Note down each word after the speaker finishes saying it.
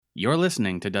You're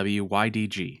listening to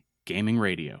WYDG Gaming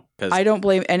Radio. I don't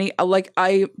blame any,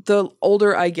 the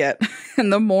older I get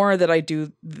and the more that I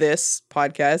do this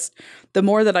podcast, the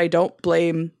more that I don't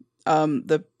blame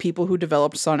the people who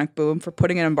developed Sonic Boom for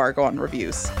putting an embargo on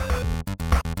reviews.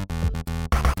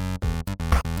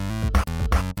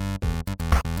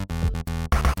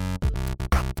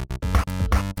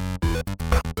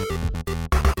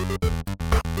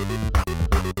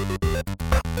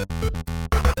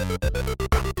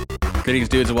 Greetings,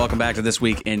 dudes, and welcome back to This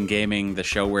Week in Gaming, the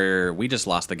show where we just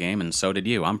lost the game, and so did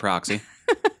you. I'm Proxy.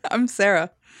 I'm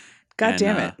Sarah. God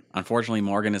damn it. Unfortunately,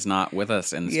 Morgan is not with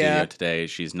us in the studio today.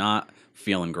 She's not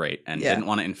feeling great and didn't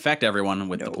want to infect everyone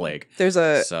with the plague. There's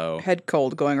a head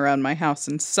cold going around my house,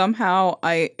 and somehow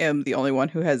I am the only one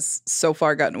who has so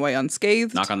far gotten away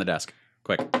unscathed. Knock on the desk.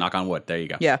 Quick, knock on wood. There you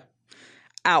go. Yeah.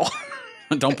 Ow.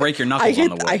 Don't break your knuckles on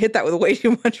the wood. I hit that with way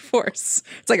too much force.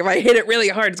 It's like if I hit it really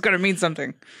hard, it's going to mean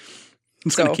something.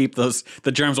 It's going to keep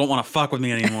the germs won't want to fuck with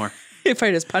me anymore. If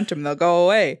I just punch them, they'll go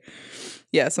away.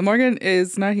 Yeah, so Morgan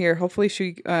is not here. Hopefully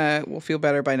she will feel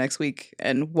better by next week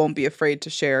and won't be afraid to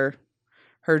share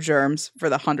her germs for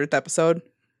the 100th episode.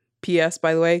 P.S.,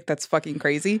 by the way, that's fucking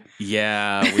crazy.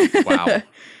 Yeah, wow.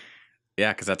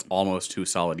 Yeah, because that's almost 2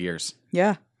 solid years.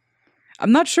 Yeah.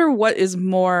 I'm not sure what is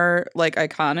more like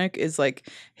iconic is like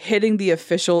hitting the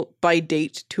official by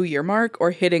date 2-year mark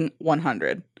or hitting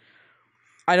 100.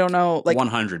 I don't know, like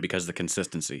 100 because of the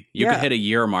consistency. You could hit a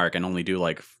year mark and only do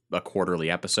like a quarterly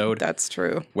episode. That's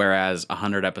true. Whereas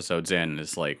 100 episodes in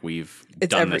is like we've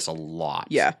done this a lot.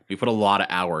 Yeah. We put a lot of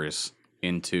hours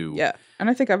into. Yeah. And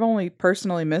I think I've only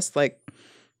personally missed like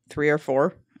 3 or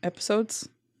 4 episodes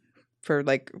for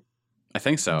like I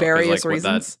think so. Various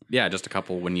reasons. Just a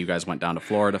couple when you guys went down to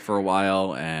Florida for a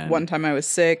while. And one time I was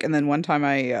sick and then one time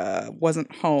I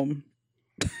wasn't home.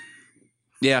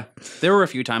 Yeah, there were a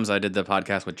few times I did the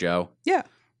podcast with Joe. Yeah.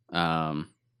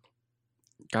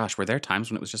 Gosh, were there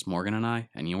times when it was just Morgan and I,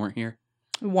 and you weren't here?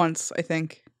 Once, I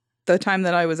think. The time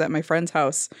that I was at my friend's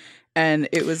house, and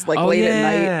it was like late at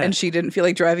night, and she didn't feel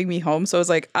like driving me home, so I was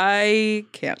like, I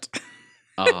can't.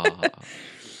 And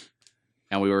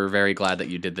we were very glad that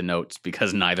you did the notes,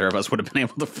 because neither of us would have been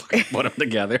able to fucking put them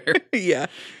together. Yeah.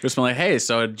 Just been like, hey,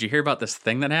 so did you hear about this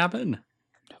thing that happened?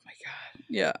 Oh my God.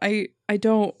 Yeah, I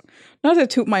don't... Not to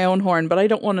toot my own horn, but I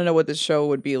don't want to know what this show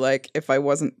would be like if I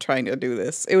wasn't trying to do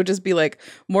this. It would just be like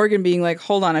Morgan being like,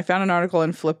 hold on, I found an article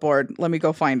in Flipboard. Let me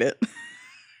go find it.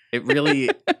 It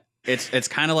really, it's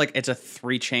kind of like it's a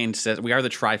 3-chain system. We are the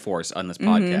Triforce on this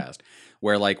podcast,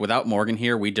 where like without Morgan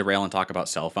here, we derail and talk about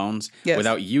cell phones. Yes.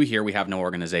 Without you here, we have no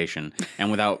organization.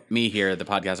 And without me here, the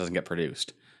podcast doesn't get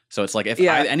produced. So it's like if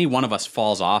any one of us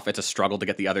falls off, it's a struggle to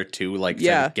get the other two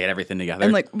to get everything together.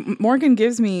 And like Morgan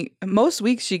gives me, most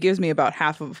weeks she gives me about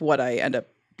half of what I end up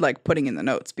like putting in the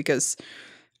notes because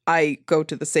I go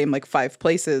to the same like 5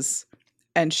 places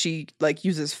and she like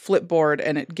uses Flipboard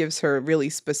and it gives her really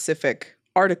specific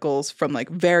articles from like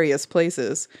various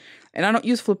places. And I don't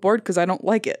use Flipboard because I don't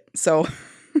like it. So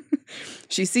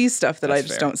she sees stuff that I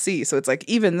just don't see. So it's like,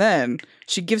 even then,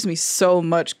 she gives me so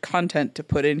much content to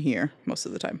put in here most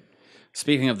of the time.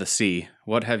 Speaking of the sea,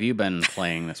 what have you been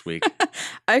playing this week?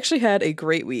 I actually had a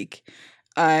great week.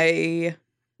 I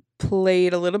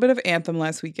played a little bit of Anthem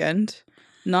last weekend.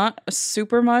 Not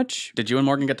super much. Did you and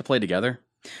Morgan get to play together?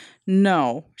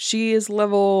 No. She is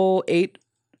level 8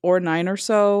 or 9 or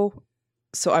so.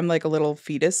 So I'm like a little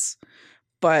fetus.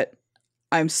 But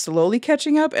I'm slowly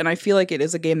catching up, and I feel like it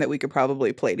is a game that we could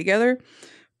probably play together.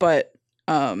 But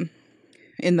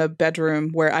in the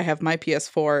bedroom where I have my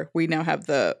PS4, we now have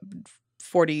the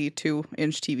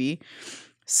 42-inch TV.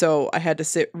 So I had to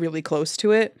sit really close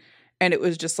to it, and it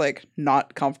was just like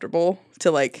not comfortable to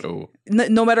like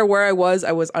no matter where I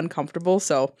was uncomfortable.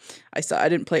 So I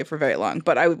didn't play it for very long,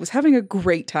 but I was having a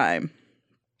great time.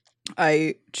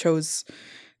 I chose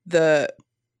the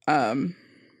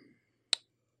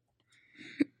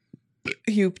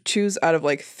you choose out of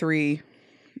like 3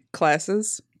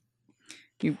 classes.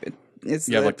 You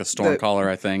have like the Stormcaller,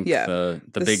 I think. Yeah,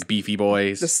 the big beefy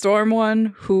boys. The Storm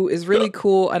one, who is really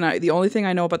cool, and the only thing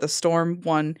I know about the Storm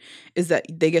one is that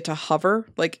they get to hover.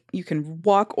 Like you can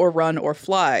walk or run or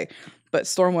fly, but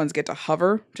Storm ones get to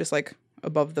hover just like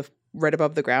right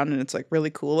above the ground, and it's like really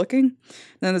cool looking.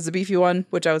 And then there's the beefy one,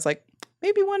 which I was like,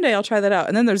 maybe one day I'll try that out.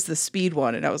 And then there's the speed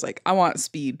one, and I was like, I want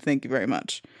speed. Thank you very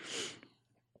much.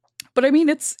 But I mean,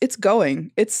 it's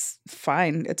going. It's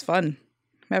fine. It's fun.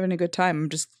 I'm having a good time. I'm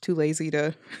just too lazy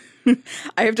to...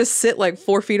 I have to sit like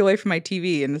 4 feet away from my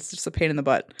TV, and it's just a pain in the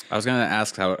butt. I was going to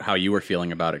ask how you were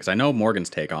feeling about it, because I know Morgan's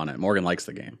take on it. Morgan likes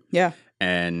the game. Yeah.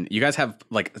 And you guys have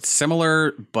like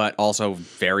similar but also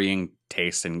varying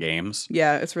tastes in games.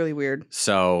 Yeah, it's really weird.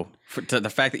 So the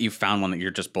fact that you found one that you're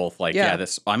just both like, Yeah.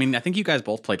 this. I mean, I think you guys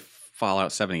both played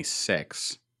Fallout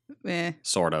 76,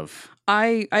 sort of.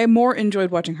 I more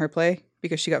enjoyed watching her play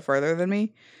because she got further than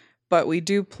me, but we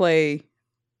do play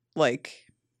like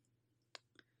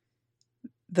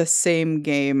the same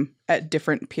game at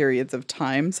different periods of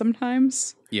time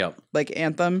sometimes. Yep. Like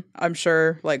Anthem, I'm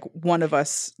sure like one of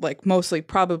us, like mostly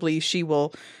probably she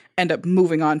will end up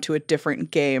moving on to a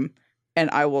different game, and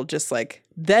I will just like,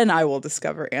 then I will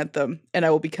discover Anthem and I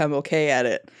will become okay at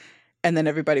it. And then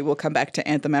everybody will come back to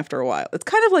Anthem after a while. It's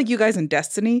kind of like you guys in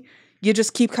Destiny. You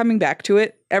just keep coming back to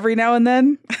it every now and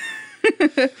then.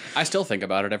 I still think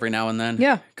about it every now and then.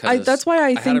 Yeah. That's why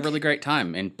I think had a really great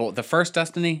time in both the first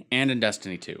Destiny and in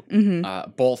Destiny 2.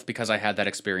 Mhm. Both because I had that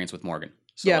experience with Morgan.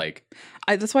 So Yeah. like,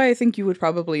 that's why I think you would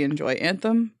probably enjoy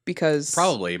Anthem because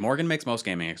probably Morgan makes most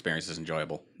gaming experiences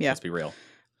enjoyable. Yeah. Let's be real.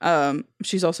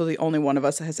 She's also the only one of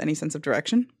us that has any sense of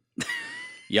direction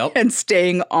Yep. and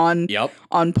staying on Yep.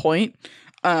 on point.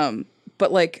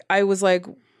 But like I was like,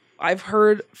 I've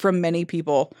heard from many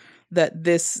people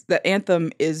that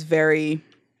Anthem is very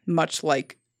much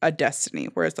like a Destiny,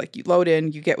 where it's like you load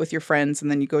in, you get with your friends, and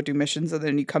then you go do missions, and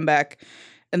then you come back,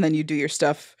 and then you do your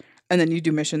stuff, and then you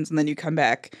do missions, and then you come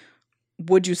back.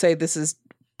 Would you say this is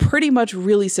pretty much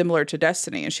really similar to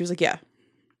Destiny? And she was like, yeah.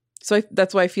 So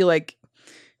that's why I feel like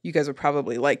you guys would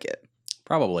probably like it.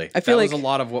 Probably. I feel that like was a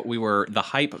lot of what the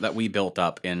hype that we built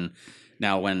up in.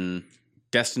 Now, when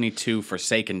Destiny 2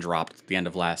 Forsaken dropped at the end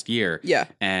of last year, yeah,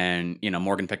 and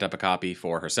Morgan picked up a copy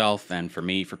for herself and for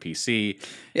me for PC,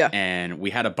 yeah, and we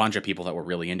had a bunch of people that were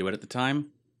really into it at the time,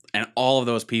 and all of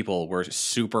those people were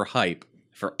super hype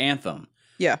for Anthem.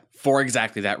 Yeah, for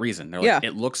exactly that reason. They're like, Yeah.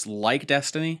 it looks like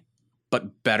Destiny,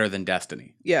 but better than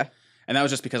Destiny. yeah. And that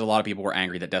was just because a lot of people were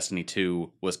angry that Destiny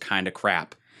 2 was kind of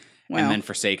crap. Wow. And then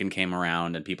Forsaken came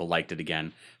around and people liked it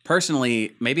again.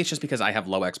 Personally, maybe it's just because I have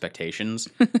low expectations.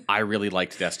 I really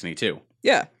liked Destiny 2.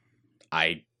 Yeah,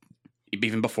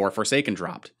 Even before Forsaken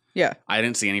dropped, yeah, I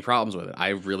didn't see any problems with it. I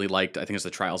really liked, I think it's the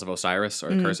Trials of Osiris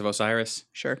or the Curse of Osiris.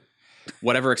 sure.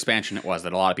 Whatever expansion it was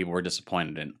that a lot of people were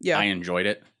disappointed in. Yeah. I enjoyed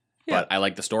it, Yeah. but I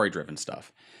like the story-driven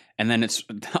stuff. And then it's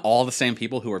all the same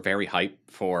people who are very hyped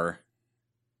for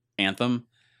Anthem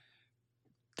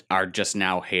are just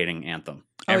now hating Anthem.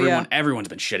 Oh, yeah. Everyone's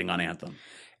been shitting on Anthem.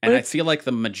 But And I it's- feel like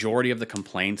the majority of the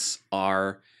complaints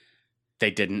are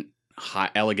they didn't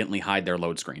elegantly hide their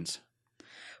load screens.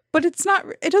 But it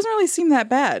doesn't really seem that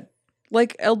bad.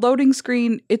 Like a loading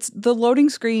screen, it's the loading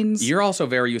screens. You're also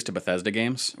very used to Bethesda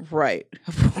games. Right.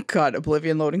 Oh God,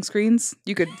 Oblivion loading screens.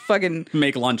 You could fucking.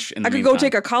 Make lunch in the I could go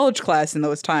take a college class in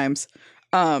those times.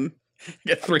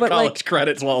 Get 3 but, college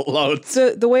credits while it loads.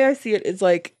 So the way I see it is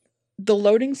like the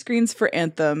loading screens for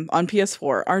Anthem on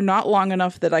PS4 are not long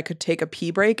enough that I could take a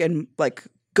pee break and like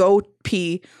go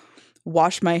pee,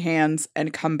 wash my hands,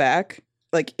 and come back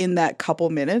like in that couple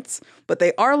minutes. But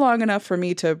they are long enough for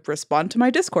me to respond to my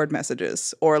Discord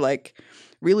messages or like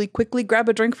really quickly grab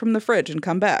a drink from the fridge and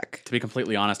come back. To be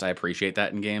completely honest, I appreciate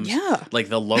that in games. Yeah. Like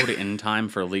the load in time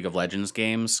for League of Legends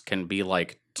games can be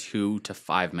like 2 to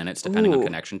 5 minutes depending on Ooh.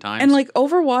 connection times. And like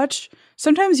Overwatch,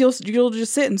 sometimes you'll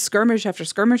just sit and skirmish after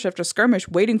skirmish after skirmish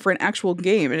waiting for an actual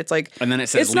game, and it's like, and then it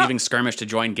says it's not- leaving skirmish to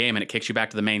join game, and it kicks you back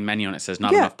to the main menu, and it says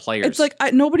not enough players. It's like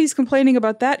nobody's complaining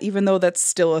about that, even though that's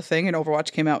still a thing. And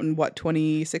Overwatch came out in what,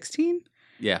 2016?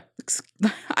 yeah,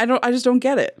 I just don't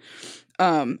get it.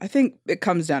 I think it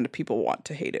comes down to people want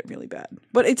to hate it really bad,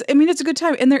 but it's a good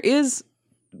time, and there is,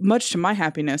 much to my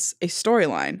happiness, a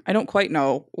storyline. I don't quite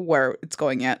know where it's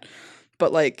going yet,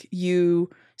 but like you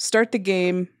start the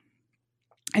game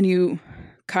and you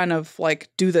kind of like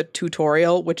do the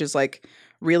tutorial, which is like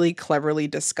really cleverly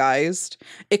disguised.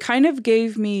 It kind of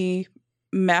gave me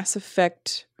Mass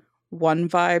Effect 1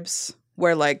 vibes,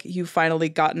 where like you've finally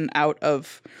gotten out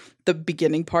of the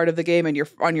beginning part of the game and you're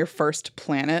on your first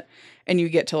planet and you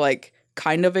get to like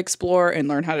kind of explore and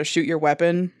learn how to shoot your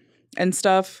weapon and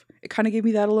stuff. It kind of gave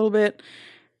me that a little bit,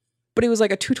 but it was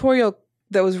like a tutorial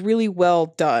that was really well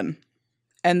done.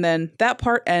 And then that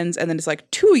part ends, and then it's like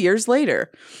 2 years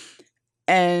later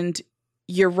and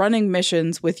you're running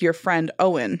missions with your friend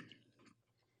Owen,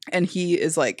 and he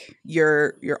is like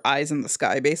your eyes in the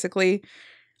sky, basically.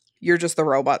 You're just the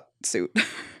robot suit.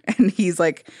 And he's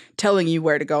like telling you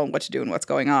where to go and what to do and what's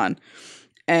going on.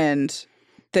 And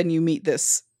then you meet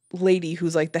this lady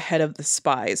who's like the head of the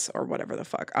spies or whatever the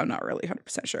fuck. I'm not really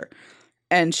 100% sure.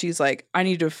 And she's like, I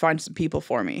need to find some people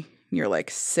for me. And you're like,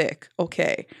 sick.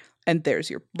 Okay. And there's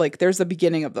the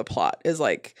beginning of the plot is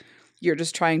like, you're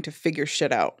just trying to figure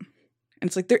shit out. And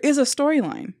it's like, there is a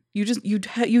storyline. You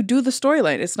do the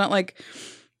storyline. It's not like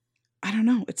I don't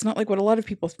know. It's not like what a lot of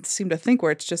people seem to think,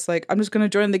 where it's just like, I'm just going to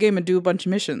join the game and do a bunch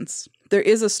of missions. There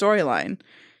is a storyline.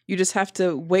 You just have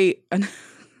to wait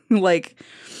like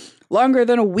longer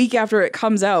than a week after it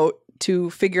comes out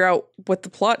to figure out what the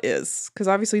plot is. Because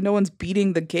obviously no one's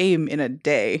beating the game in a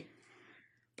day.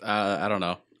 I don't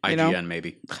know. You IGN know?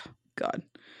 maybe. God.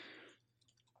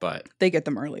 But They get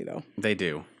them early, though. they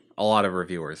do. A lot of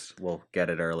reviewers will get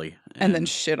it early. And then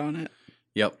shit on it.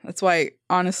 Yep. That's why,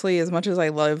 honestly, as much as I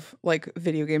love like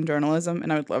video game journalism,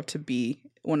 and I would love to be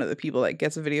one of the people that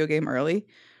gets a video game early,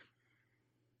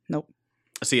 nope.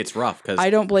 See, it's rough because I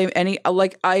don't blame any.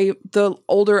 The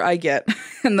older I get,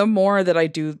 and the more that I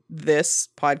do this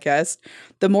podcast,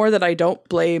 the more that I don't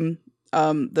blame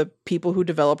the people who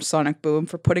developed Sonic Boom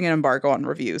for putting an embargo on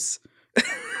reviews.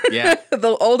 yeah,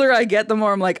 The older I get, the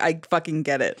more I'm like, I fucking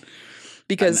get it,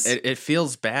 because it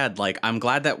feels bad. Like, I'm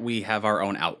glad that we have our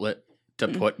own outlet to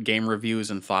put game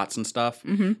reviews and thoughts and stuff.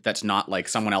 That's not like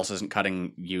someone else isn't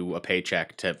cutting you a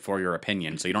paycheck for your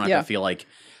opinion, so you don't have to feel like,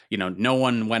 you know, no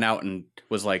one went out and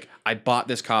was like, I bought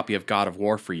this copy of God of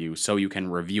War for you so you can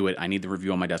review it. I need the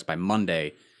review on my desk by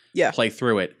Monday. Yeah. Play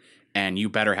through it, and you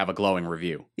better have a glowing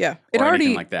review. Yeah. Or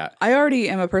anything like that. I already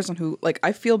am a person who, like,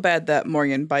 I feel bad that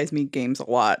Morgan buys me games a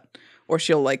lot. Or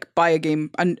she'll, like, buy a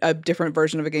game, a different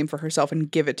version of a game for herself and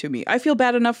give it to me. I feel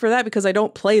bad enough for that because I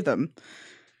don't play them.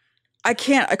 I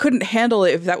couldn't handle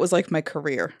it if that was, like, my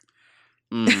career.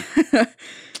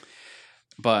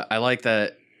 But I like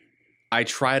that I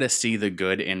try to see the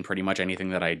good in pretty much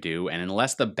anything that I do. And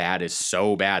unless the bad is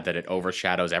so bad that it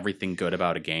overshadows everything good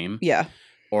about a game. Yeah.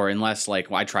 Or unless, like,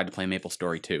 I tried to play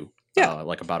MapleStory 2,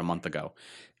 like about a month ago.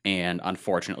 And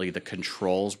unfortunately, the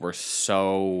controls were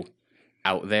so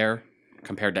out there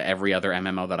compared to every other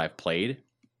MMO that I've played.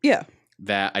 Yeah.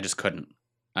 That I just couldn't.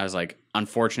 I was like,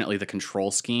 unfortunately, the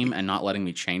control scheme and not letting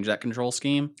me change that control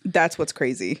scheme. That's what's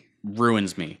crazy.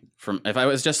 Ruins me. If I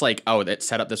was just like, oh, it's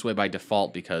set up this way by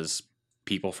default because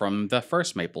people from the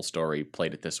first MapleStory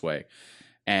played it this way.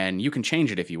 And you can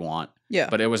change it if you want. Yeah.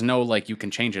 But it was no, like, you can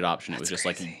change it option. It was just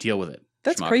crazy. like, deal with it.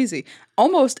 That's schmuck. crazy.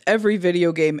 Almost every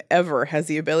video game ever has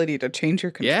the ability to change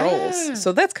your controls. Yeah.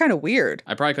 So that's kind of weird.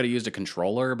 I probably could have used a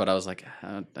controller, but I was like,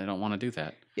 I don't want to do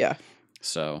that. Yeah.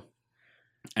 So,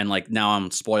 and like now I'm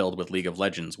spoiled with League of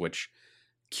Legends, which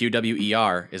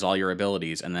QWER is all your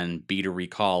abilities, and then B to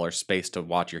recall or space to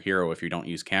watch your hero if you don't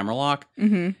use camera lock,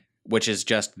 which is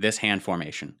just this hand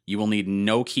formation. You will need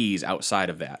no keys outside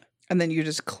of that. And then you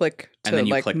just click to, And then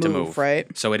you like, click move, to move,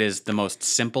 right? So it is the most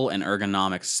simple and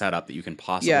ergonomic setup that you can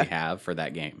possibly have for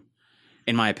that game,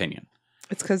 in my opinion.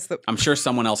 It's because I'm sure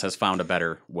someone else has found a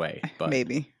better way, but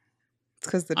maybe it's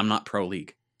because I'm not pro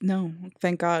League. No,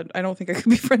 thank God. I don't think I could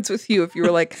be friends with you if you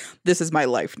were like, this is my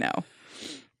life now.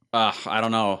 I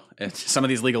don't know. Some of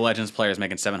these League of Legends players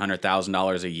making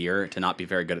 $700,000 a year to not be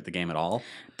very good at the game at all.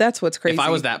 That's what's crazy. If I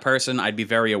was that person, I'd be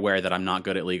very aware that I'm not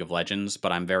good at League of Legends,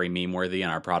 but I'm very meme worthy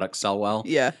and our products sell well.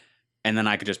 Yeah. And then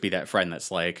I could just be that friend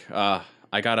that's like,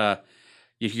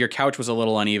 your couch was a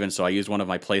little uneven, so I used one of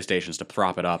my PlayStations to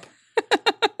prop it up.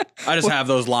 I just have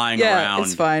those lying around. Yeah,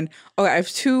 it's fine. Okay, I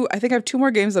think I have two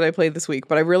more games that I played this week,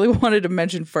 but I really wanted to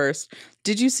mention first.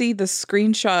 Did you see the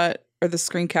screenshot or the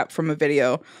screen cap from a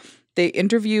video? They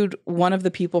interviewed one of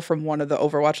the people from one of the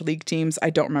Overwatch League teams.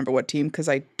 I don't remember what team because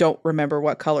I don't remember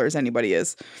what colors anybody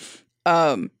is.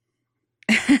 And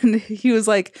he was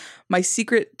like, my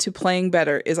secret to playing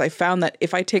better is I found that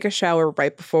if I take a shower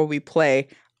right before we play,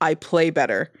 I play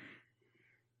better.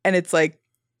 And it's like,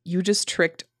 you just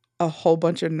tricked a whole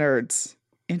bunch of nerds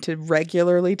into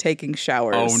regularly taking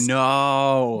showers. Oh,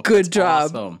 no. Good That's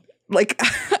job. Awesome. Like,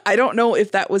 I don't know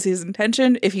if that was his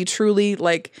intention, if he truly,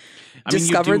 like,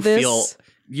 discovered you do this.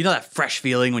 You know that fresh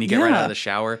feeling when you get right out of the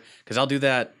shower? Because I'll do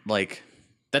that, like,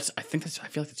 I feel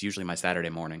like that's usually my Saturday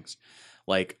mornings.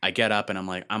 Like, I get up and I'm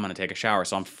like, I'm going to take a shower,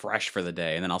 so I'm fresh for the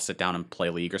day. And then I'll sit down and play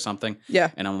League or something.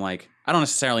 Yeah. And I'm like, I don't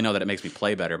necessarily know that it makes me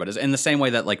play better, but it's in the same way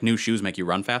that, like, new shoes make you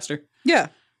run faster. Yeah.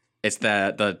 It's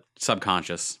the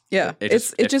subconscious. Yeah. It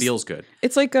just feels good.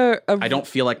 It's like I don't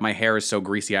feel like my hair is so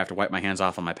greasy I have to wipe my hands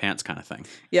off on my pants kind of thing.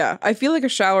 Yeah. I feel like a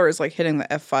shower is like hitting the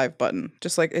F5 button.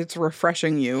 Just like it's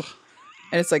refreshing you.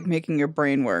 And it's like making your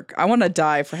brain work. I want to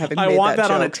die for having made that I want that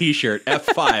joke. on a t-shirt.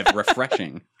 F5,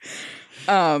 refreshing.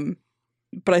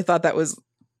 But I thought that was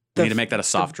We need to make that a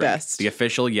soft drink. best. The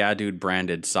official Yeah Dude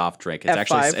branded soft drink. It's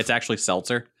F5. it's actually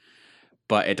seltzer,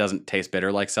 but it doesn't taste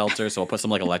bitter like seltzer. So we'll put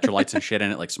some like electrolytes and shit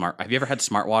in it, like Smart. Have you ever had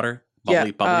Smart Water?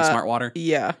 Bubbly Smart Water,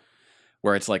 Yeah.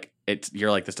 where it's like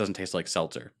you're like, this doesn't taste like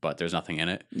seltzer, but there's nothing in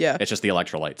it. Yeah. It's just the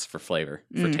electrolytes for flavor,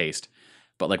 for taste.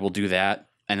 But like we'll do that,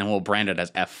 and then we'll brand it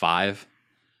as F5.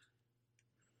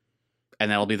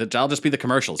 and that'll just be the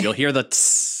commercials. You'll hear the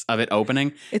tss of it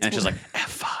opening, and it's just like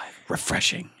F5,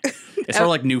 refreshing. It's sort of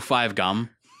like New 5 gum.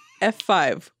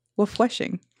 F5,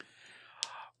 refreshing.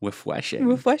 Refreshing.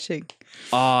 Refreshing.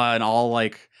 And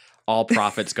all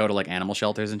profits go to like animal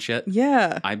shelters and shit.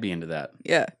 Yeah. I'd be into that.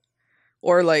 Yeah.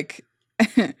 Or like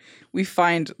we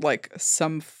find like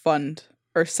some fund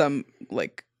or some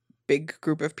like big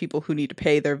group of people who need to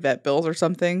pay their vet bills or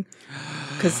something.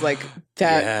 Because like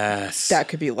that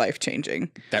could be life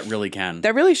changing. That really can.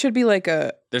 That really should be like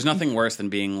There's nothing worse than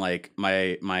being like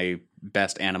my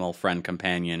best animal friend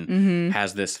companion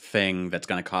has this thing that's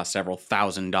going to cost several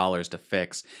 $1,000s to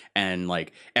fix, and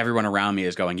like everyone around me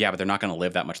is going, yeah, but they're not going to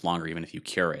live that much longer even if you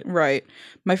cure it. Right.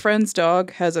 My friend's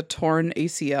dog has a torn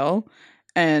ACL,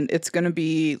 and it's going to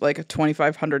be like a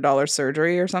 $2,500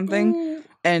 surgery or something. Ooh.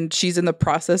 And she's in the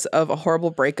process of a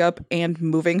horrible breakup and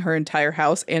moving her entire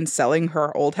house and selling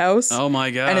her old house. Oh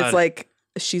my God. And it's like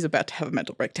she's about to have a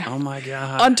mental breakdown. Oh my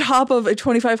God. On top of a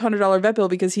 $2,500 vet bill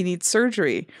because he needs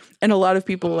surgery. And a lot of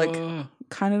people like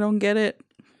kind of don't get it.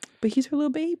 But he's her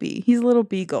little baby. He's a little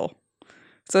beagle.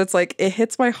 So it's like it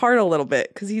hits my heart a little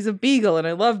bit because he's a beagle and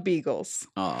I love beagles.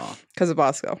 Aw. Because of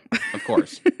Bosco. Of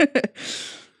course.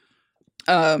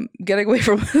 Getting away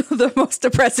from the most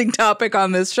depressing topic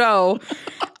on this show,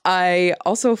 I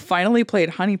also finally played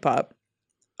Honey Pop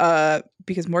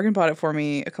because Morgan bought it for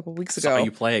me a couple weeks ago. Saw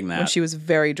you playing that when she was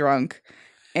very drunk.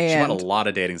 And she bought a lot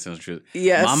of dating sims.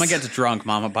 Yes. Mama gets drunk,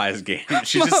 Mama buys games.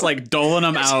 She's just like doling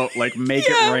them out, like make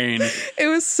it rain. It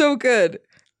was so good.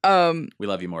 We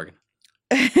love you, Morgan.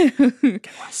 Get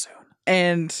well soon.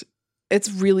 And it's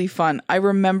really fun. I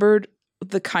remembered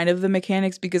the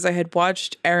mechanics because I had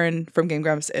watched Aaron from Game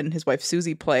Grumps and his wife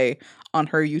Susie play on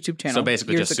her YouTube channel. So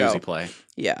basically just Susie play.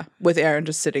 Yeah, with Aaron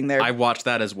just sitting there. I watched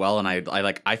that as well, and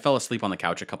I fell asleep on the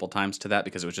couch a couple times to that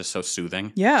because it was just so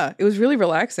soothing. Yeah, it was really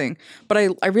relaxing. But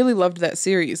I really loved that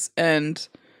series, and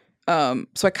so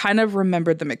I kind of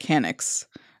remembered the mechanics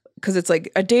because it's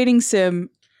like a dating sim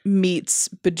meets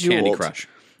Bejeweled. Candy Crush.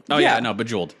 Oh yeah, no,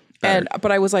 Bejeweled.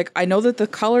 But I was like, I know that the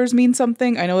colors mean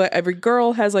something. I know that every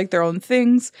girl has like their own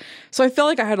things. So I felt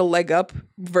like I had a leg up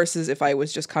versus if I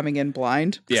was just coming in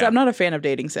blind. Because I'm not a fan of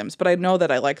dating sims, but I know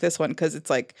that I like this one because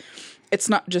it's like, it's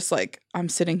not just like I'm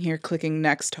sitting here clicking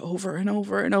next over and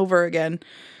over and over again.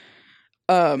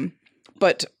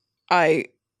 But I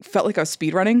felt like I was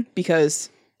speedrunning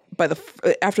because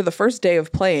after the first day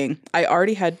of playing, I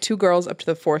already had 2 girls up to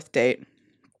the 4th date.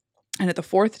 And at the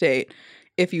 4th date,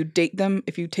 if you take them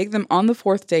on the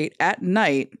 4th date at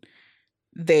night,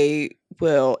 they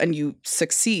will, and you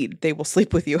succeed, they will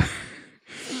sleep with you.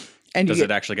 And does it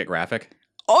actually get graphic?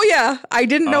 Oh yeah, I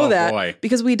didn't know that boy.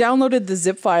 Because we downloaded the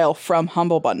zip file from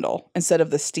Humble Bundle instead of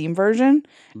the Steam version.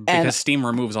 Because Steam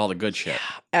removes all the good shit.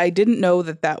 I didn't know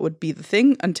that would be the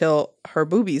thing until her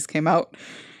boobies came out,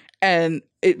 and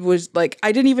it was like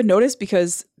I didn't even notice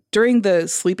because during the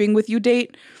sleeping with you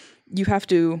date, you have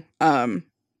to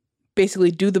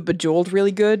basically do the Bejeweled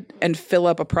really good and fill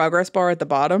up a progress bar at the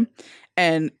bottom,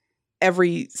 and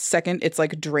every second it's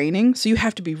like draining, so you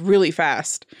have to be really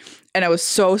fast, and I was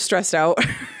so stressed out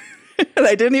and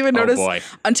I didn't even notice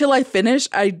until I finished.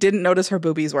 I didn't notice her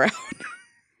boobies were out.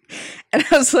 And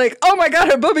I was like, oh my God,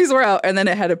 her boobies were out, and then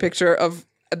it had a picture of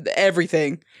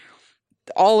everything,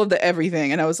 all of the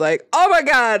everything, and I was like, oh my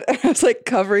God. And I was like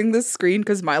covering the screen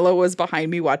because Milo was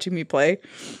behind me watching me play.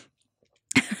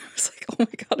 I was like, oh my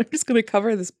God, I'm just going to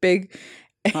cover this big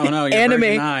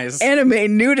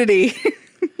anime nudity.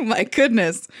 My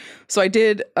goodness. So I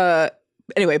did,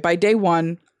 anyway, by day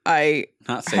 1,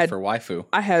 not safe for waifu.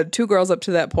 I had 2 girls up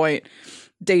to that point.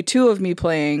 Day 2 of me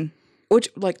playing, which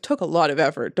like took a lot of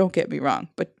effort, don't get me wrong.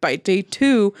 But by day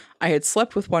 2, I had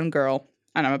slept with 1 girl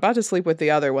and I'm about to sleep with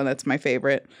the other one. That's my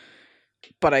favorite.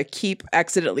 But I keep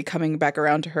accidentally coming back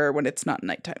around to her when it's not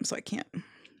nighttime, so I can't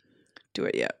do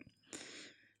it yet.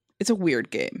 It's a weird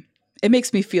game. It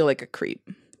makes me feel like a creep.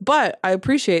 But I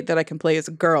appreciate that I can play as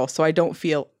a girl, so I don't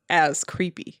feel as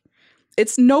creepy.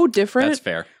 It's no different. That's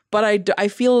fair. But I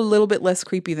feel a little bit less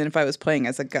creepy than if I was playing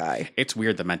as a guy. It's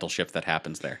weird, the mental shift that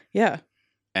happens there. Yeah.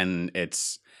 And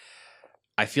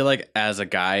I feel like as a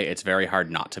guy, it's very hard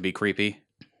not to be creepy.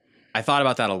 I thought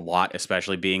about that a lot,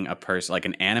 especially being a person, like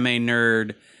an anime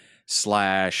nerd /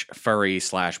 furry /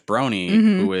 brony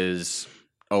who is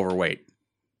overweight.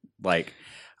 Like,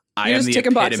 I am the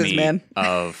epitome boxes, man.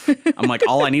 I'm like,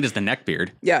 all I need is the neck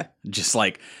beard. Yeah. Just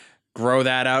like grow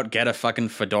that out, get a fucking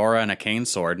fedora and a cane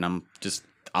sword, and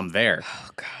I'm there. Oh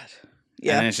God.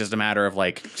 Yeah. And then it's just a matter of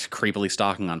like creepily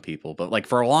stalking on people. But like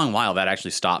for a long while, that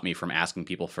actually stopped me from asking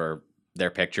people for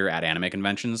their picture at anime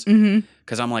conventions. Mm-hmm.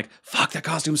 Because I'm like, fuck, that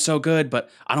costume's so good, but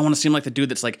I don't want to seem like the dude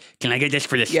that's like, can I get this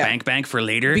for the spank bank for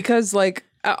later? Because like,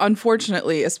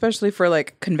 unfortunately, especially for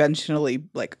like conventionally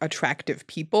like attractive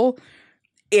people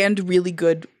and really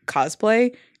good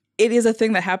cosplay, it is a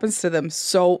thing that happens to them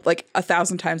so like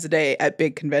 1,000 times a day at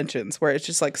big conventions where it's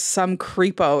just like some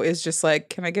creepo is just like,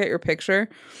 can I get your picture?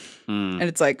 And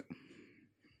it's like,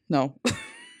 no.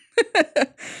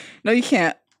 No, you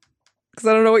can't. Because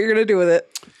I don't know what you're going to do with it.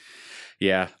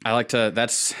 Yeah, I like to,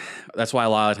 that's why a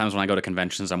lot of times when I go to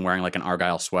conventions, I'm wearing like an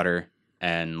Argyle sweater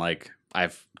and like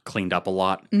I've cleaned up a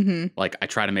lot. Mm-hmm. Like I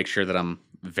try to make sure that I'm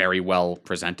very well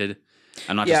presented.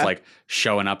 I'm not just like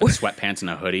showing up in sweatpants and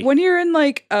a hoodie. When you're in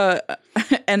like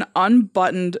an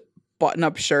unbuttoned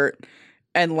button-up shirt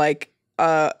and like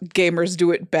Gamers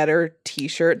Do It Better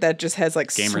t-shirt that just has like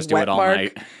Gamers sweat do it all mark,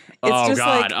 night. it's Oh just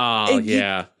God! Like,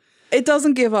 Yeah. It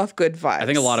doesn't give off good vibes. I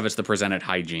think a lot of it's the presented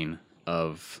hygiene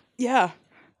of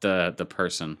the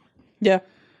person. Yeah.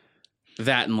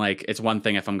 That and like it's one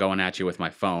thing if I'm going at you with my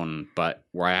phone, but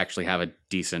where I actually have a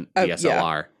decent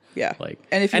DSLR. Yeah. Like,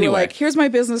 and if you were like, here's my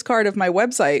business card of my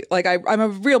website, like I'm a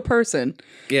real person.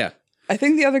 Yeah. I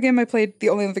think the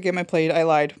only other game I played, I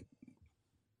lied.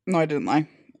 No, I didn't lie.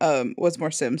 Was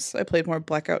more Sims. I played more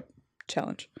Blackout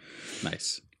Challenge.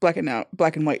 Nice. Black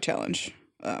and White Challenge.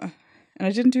 And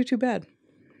I didn't do too bad.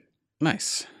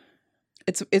 Nice.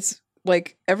 It's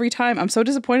like every time I'm so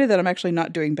disappointed that I'm actually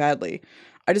not doing badly.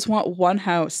 I just want one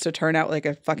house to turn out like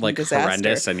a fucking disaster.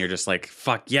 Horrendous, and you're just like,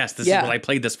 fuck yes, this is what I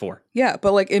played this for. Yeah,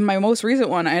 but like in my most recent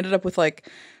one, I ended up with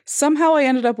somehow I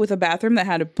ended up with a bathroom that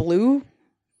had blue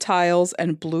tiles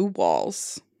and blue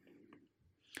walls.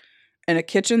 And a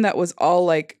kitchen that was all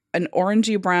like an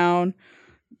orangey brown,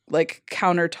 like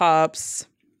countertops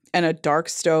and a dark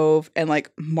stove and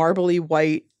like marbly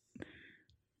white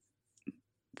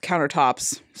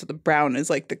countertops. So the brown is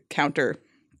like the counter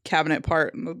cabinet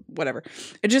part and whatever.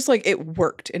 It just like it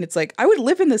worked. And it's like, I would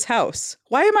live in this house.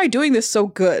 Why am I doing this so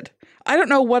good? I don't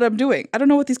know what I'm doing. I don't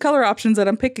know what these color options that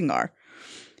I'm picking are.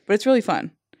 But it's really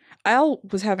fun. Al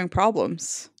was having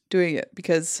problems doing it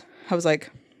because I was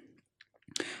like,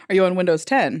 are you on Windows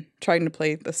 10 trying to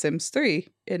play The Sims 3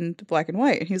 in black and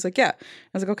white? And he was like, yeah. I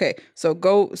was like, okay, so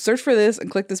go search for this and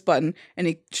click this button. And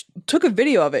he took a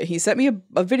video of it. He sent me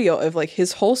a video of like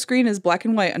his whole screen is black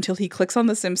and white until he clicks on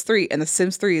The Sims 3 and The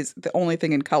Sims 3 is the only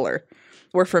thing in color.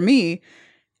 Where for me,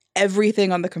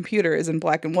 everything on the computer is in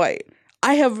black and white.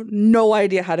 I have no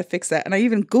idea how to fix that. And I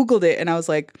even Googled it and I was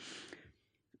like,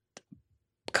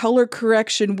 color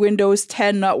correction Windows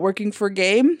 10 not working for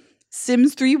game?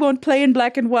 Sims 3 won't play in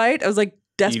black and white? I was like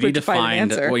desperate to find an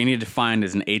answer. What you need to find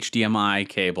is an HDMI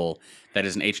cable that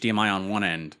is an HDMI on one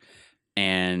end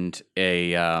and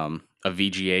a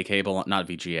VGA cable, not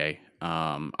VGA,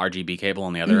 RGB cable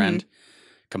on the other end,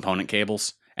 component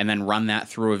cables, and then run that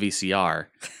through a VCR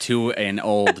to an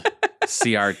old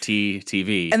CRT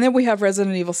TV. And then we have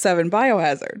Resident Evil 7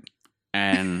 Biohazard.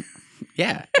 And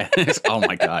yeah. Oh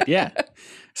my God. Yeah.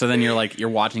 So then you're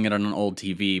watching it on an old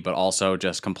TV, but also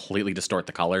just completely distort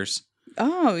the colors.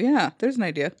 Oh yeah, there's an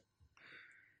idea.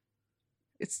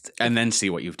 And then see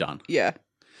what you've done. Yeah,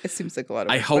 it seems like a lot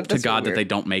of. I hope to God that they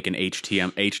don't make an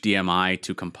HDMI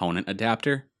to component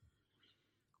adapter.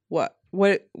 What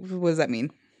does that mean?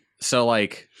 So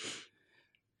like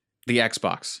the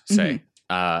Xbox, say,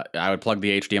 I would plug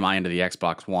the HDMI into the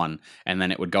Xbox One, and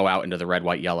then it would go out into the red,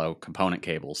 white, yellow component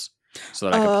cables. So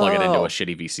that I could plug it into a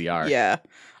shitty VCR. Yeah.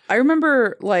 I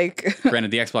remember, like...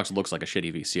 Granted, the Xbox looks like a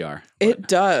shitty VCR. It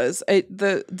does.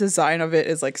 The design of it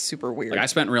is, like, super weird. Like, I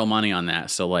spent real money on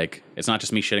that, so, like, it's not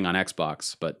just me shitting on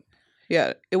Xbox, but...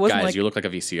 Yeah, it wasn't guys, you look like a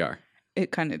VCR.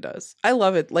 It kind of does. I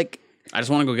love it. Like... I just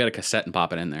want to go get a cassette and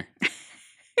pop it in there.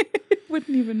 It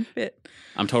wouldn't even fit.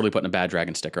 I'm totally putting a Bad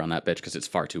Dragon sticker on that bitch because it's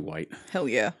far too white. Hell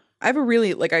yeah. I have a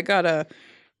really... Like, I got a...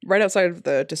 Right outside of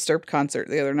the Disturbed concert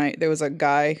the other night, there was a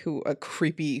guy a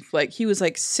creepy, like, he was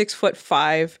like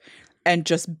 6'5" and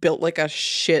just built like a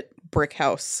shit brick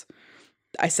house.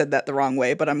 I said that the wrong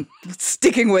way, but I'm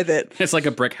sticking with it. It's like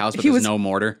a brick house, but there's no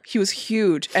mortar. He was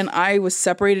huge, and I was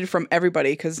separated from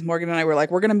everybody because Morgan and I were like,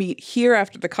 we're going to meet here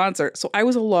after the concert. So I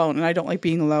was alone, and I don't like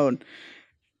being alone.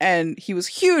 And he was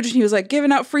huge, and he was like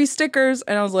giving out free stickers,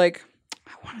 and I was like,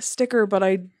 I want a sticker, but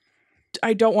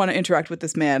I don't want to interact with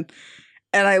this man.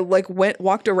 And I like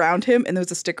walked around him and there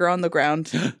was a sticker on the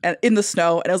ground and in the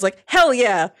snow. And I was like, hell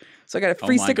yeah. So I got a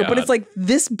free sticker, but it's like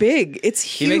this big. It's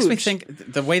huge. He makes me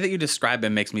think, the way that you describe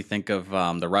him makes me think of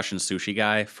the Russian sushi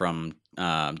guy from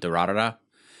Durarara.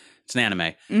 It's an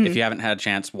anime. Mhm. If you haven't had a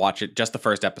chance, watch it. Just the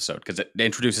first episode because it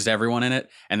introduces everyone in it.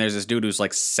 And there's this dude who's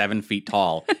like 7 feet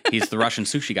tall. He's the Russian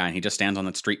sushi guy, and he just stands on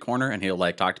the street corner and he'll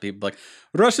like talk to people like,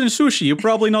 Russian sushi, you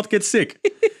probably not get sick.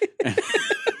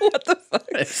 What the fuck?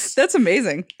 That's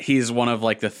amazing. He's one of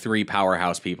like the 3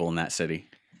 powerhouse people in that city.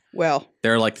 Well,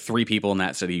 There are like 3 people in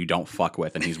that city you don't fuck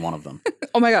with, and he's one of them.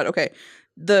 oh my god. Okay,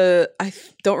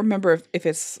 don't remember if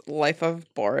it's Life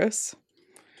of Boris.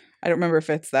 I don't remember if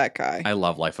it's that guy I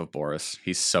love Life of Boris.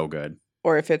 He's so good.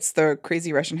 or if it's the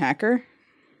crazy Russian hacker.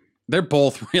 They're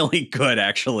both really good,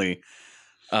 actually.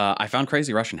 I found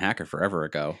Crazy Russian Hacker forever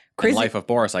ago. Crazy- And Life of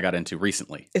Boris I got into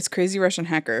recently. It's crazy Russian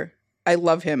hacker. I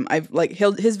love him. I've like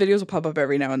his videos will pop up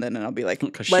every now and then, and I'll be like,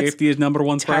 Because let's safety is number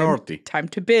one priority. time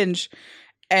to binge.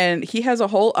 And he has a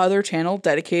whole other channel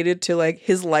dedicated to like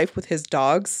his life with his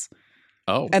dogs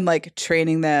Oh. and like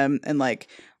training them and like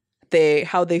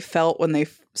how they felt when they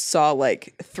saw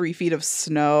like 3 feet of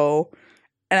snow.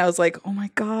 And I was like, oh my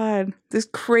god, this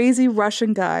crazy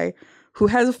Russian guy who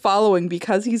has a following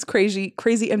because he's crazy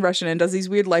and Russian and does these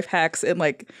weird life hacks and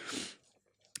like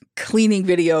cleaning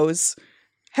videos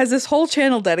has this whole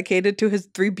channel dedicated to his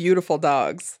 3 beautiful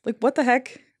dogs. Like, what the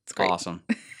heck? It's great. Awesome.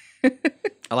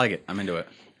 I like it. I'm into it.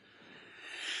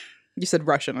 You said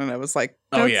Russian, and I was like,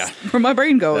 Oh, that's yeah. where my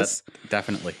brain goes. That's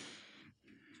definitely.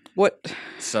 What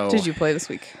So did you play this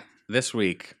week? this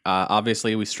week,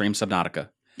 obviously we streamed Subnautica.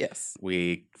 Yes.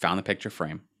 We found the picture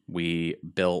frame. We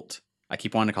built, I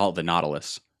keep wanting to call it the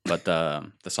Nautilus, but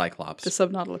the Cyclops. The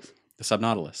Subnautilus. The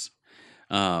Subnautilus.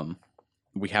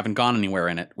 We haven't gone anywhere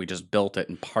in it. We just built it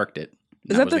and parked it.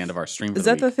 Is That that was the the end of our stream. Is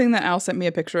that the thing that Al sent me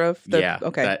a picture of? Yeah.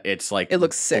 Okay. That it's like It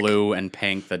looks sick. blue and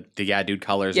pink. The Yeah Dude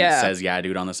colors. And Yeah. it says Yeah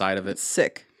Dude on the side of it. It's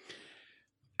sick.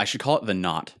 I should call it the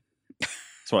Knot.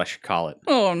 That's what I should call it.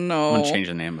 Oh no. I'm gonna change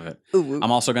the name of it. Ooh.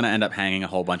 I'm also gonna end up hanging a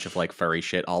whole bunch of like furry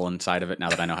shit all inside of it now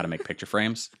that I know how to make picture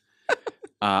frames.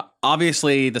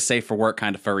 Obviously the safe for work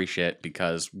kind of furry shit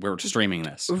because we're streaming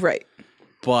this, Right.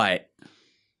 but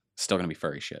still gonna be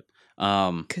furry shit.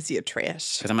 Because you're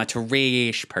trash. Because I'm a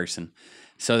trash person.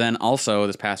 So then also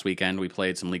this past weekend we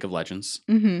played some League of Legends.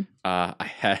 Mm-hmm.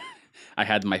 I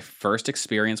had my first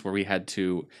experience where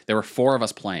there were 4 of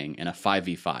us playing in a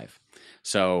 5v5.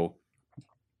 So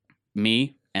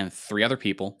me and 3 other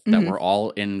people that Mhm. were all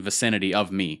in vicinity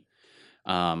of me,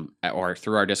 or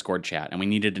through our Discord chat. And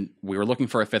we were looking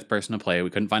for a 5th person to play. We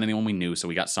couldn't find anyone we knew, so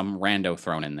we got some rando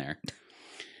thrown in there.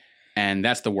 And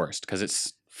that's the worst because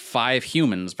it's 5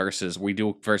 humans versus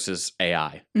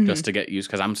AI just to get used,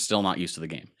 because I'm still not used to the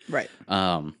game. Right.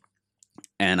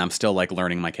 And I'm still like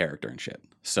learning my character and shit.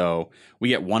 So we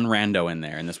get one rando in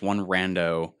there, and this one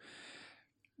rando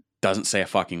doesn't say a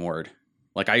fucking word.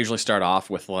 Like I usually start off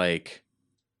with like,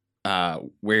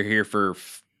 we're here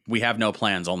we have no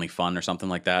plans, only fun, or something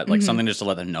like that. Like Mhm. something just to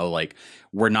let them know like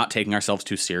we're not taking ourselves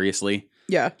too seriously.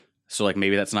 Yeah. So like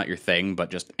maybe that's not your thing,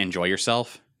 but just enjoy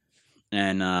yourself.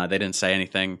 And they didn't say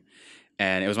anything.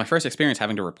 And it was my first experience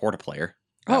having to report a player.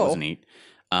 That was Oh. neat.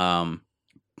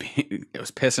 It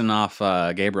was pissing off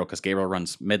Gabriel because Gabriel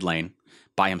runs mid lane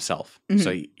by himself. Mhm.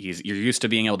 So you're used to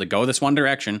being able to go this one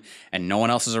direction and no one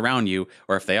else is around you,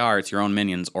 or if they are, it's your own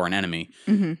minions or an enemy,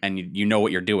 Mm-hmm. and you know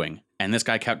what you're doing. And this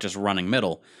guy kept just running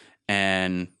middle,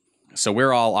 and so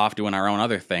we're all off doing our own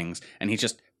other things, and he's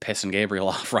just pissing Gabriel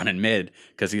off running mid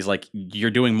because he's like,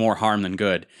 you're doing more harm than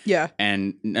good. Yeah.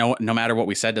 And no matter what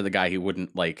we said to the guy, he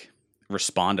wouldn't like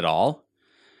respond at all.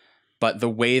 But the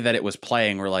way that it was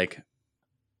playing, we're like,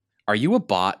 are you a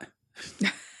bot?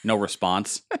 No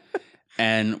response.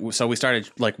 And so we started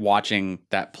like watching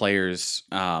that player's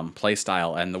play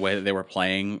style, and the way that they were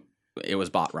playing, it was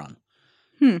bot run.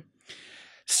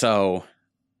 So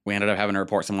we ended up having to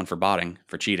report someone for botting,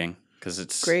 for cheating, because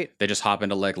it's Great. They just hop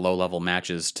into like low level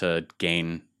matches to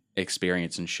gain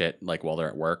experience and shit, like while they're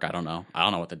at work. I don't know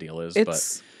what the deal is,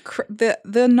 It's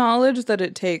the knowledge that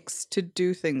it takes to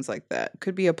do things like that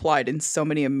could be applied in so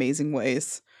many amazing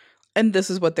ways. And this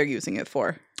is what they're using it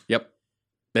for. Yep,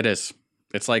 it is.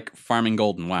 It's like farming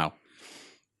gold in WoW.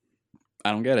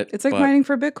 I don't get it. It's like but, mining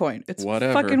for Bitcoin. It's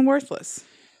whatever. fucking worthless.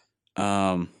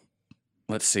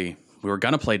 Let's see. We were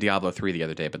gonna play Diablo 3 the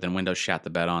other day, but then Windows shat the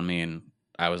bed on me, and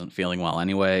I wasn't feeling well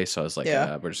anyway. So I was like,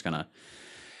 Yeah. we're just gonna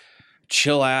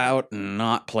chill out and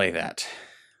not play that.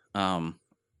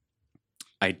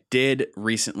 I did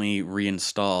recently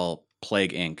reinstall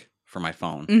Plague Inc. for my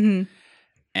phone, Mm-hmm.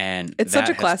 and It's such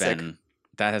a that classic.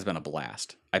 That has been a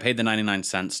blast. I paid the 99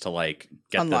 cents to like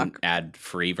get Unlock. the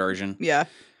ad-free version. Yeah.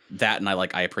 That, and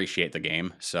I appreciate the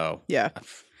game. So Yeah.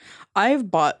 I've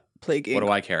bought Plague Inc. what do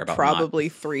I care about? probably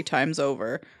 3 times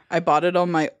over. I bought it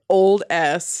on my old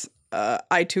ass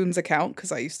iTunes account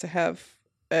because I used to have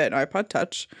an iPod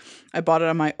Touch. I bought it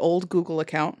on my old Google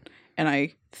account, and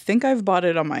I think I've bought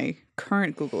it on my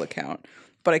current Google account.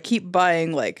 But I keep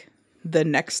buying like the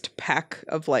next pack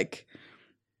of like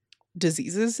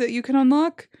diseases that you can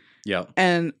unlock. Yeah.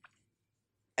 And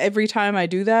every time I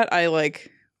do that, I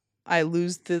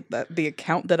lose the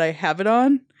account that I have it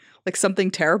on. Like something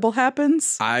terrible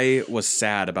happens. I was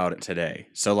sad about it today.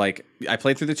 So like I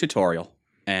played through the tutorial,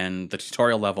 and the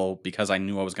tutorial level, because I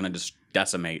knew I was going to just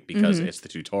decimate because it's the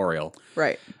tutorial.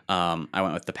 Right. I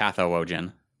went with the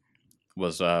Pathogen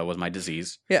was my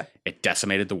disease. Yeah. It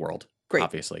decimated the world. Great.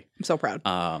 Obviously. I'm so proud.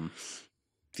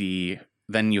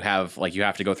 Then you have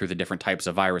to go through the different types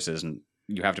of viruses, and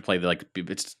you have to play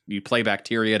you play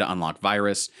bacteria to unlock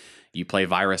virus. You play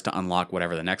virus to unlock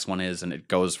whatever the next one is, and it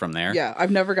goes from there. Yeah,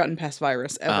 I've never gotten past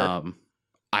virus ever.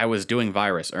 I was doing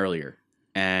virus earlier,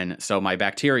 and so my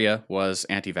bacteria was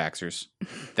anti-vaxxers.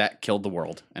 That killed the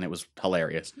world, and it was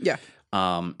hilarious. Yeah.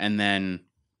 And then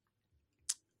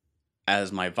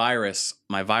as my virus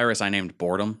I named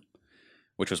Boredom,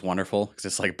 which was wonderful because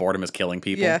it's like boredom is killing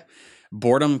people. Yeah.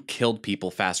 Boredom killed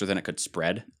people faster than it could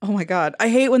spread. Oh my God. I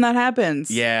hate when that happens.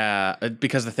 Yeah,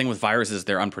 because the thing with viruses,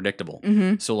 they're unpredictable.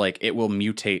 Mm-hmm. So like it will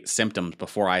mutate symptoms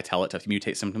before I tell it to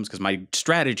mutate symptoms, because my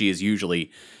strategy is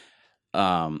usually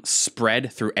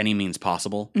spread through any means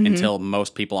possible until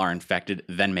most people are infected,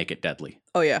 then make it deadly.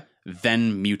 Oh yeah.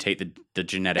 Then mutate the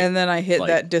genetic. And then I hit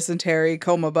that dysentery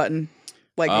coma button.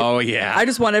 Like, yeah. I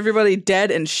just want everybody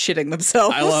dead and shitting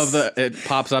themselves. I love that it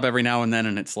pops up every now and then,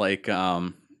 and it's like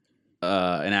an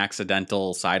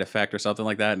accidental side effect or something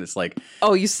like that, and it's like,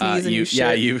 oh, you sneeze and you shit.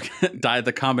 Yeah, you died.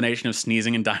 The combination of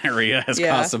sneezing and diarrhea has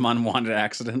caused some unwanted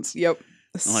accidents. Yep,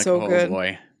 I'm like, so good.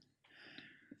 Boy.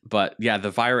 But yeah,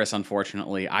 the virus,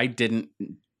 unfortunately, I didn't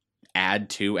add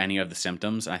to any of the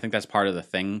symptoms, and I think that's part of the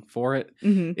thing for it,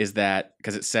 is that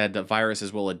because it said that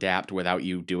viruses will adapt without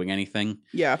you doing anything.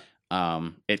 Yeah.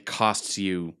 It costs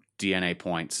you DNA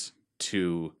points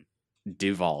to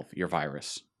devolve your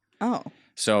virus. Oh.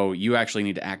 So you actually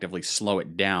need to actively slow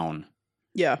it down.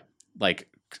 Yeah. Like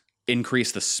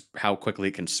increase how quickly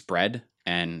it can spread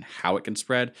and how it can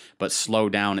spread, but slow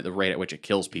down at the rate at which it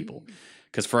kills people.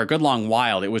 Because for a good long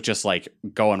while, it was just like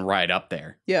going right up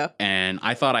there. Yeah. And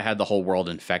I thought I had the whole world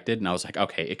infected, and I was like,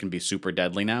 okay, it can be super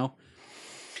deadly now.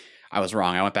 I was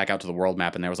wrong. I went back out to the world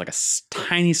map, and there was like a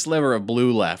tiny sliver of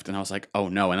blue left, and I was like, oh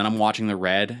no. And then I'm watching the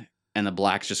red, and the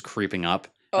black's just creeping up.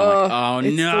 I'm like, oh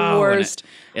it's no. The worst.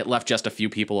 It left just a few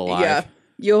people alive. Yeah.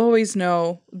 You always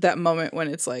know that moment when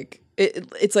it's like,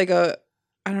 it's like I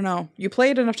don't know. You play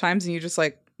it enough times and you just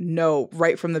like know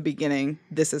right from the beginning,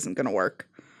 this isn't going to work.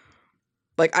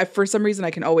 Like for some reason,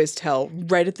 I can always tell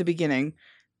right at the beginning,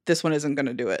 this one isn't going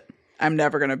to do it. I'm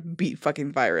never going to beat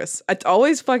fucking virus. It's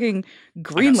always fucking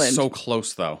Greenland. So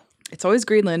close though. It's always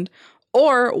Greenland.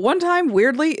 Or one time,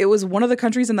 weirdly, it was one of the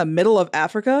countries in the middle of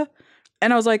Africa.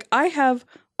 And I was like, I have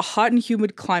a hot and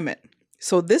humid climate.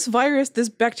 So this virus, this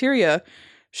bacteria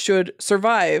should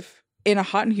survive in a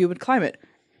hot and humid climate.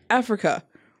 Africa,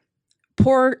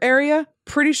 poor area.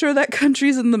 Pretty sure that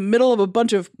country's in the middle of a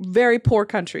bunch of very poor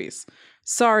countries.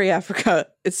 Sorry, Africa.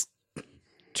 It's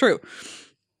true.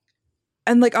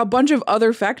 And like a bunch of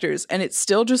other factors. And it's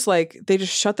still just like, they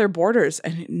just shut their borders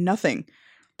and nothing.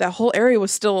 That whole area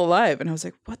was still alive. And I was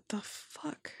like, what the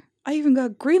fuck? I even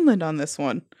got Greenland on this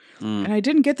one. And I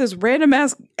didn't get this random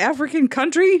ass African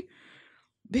country?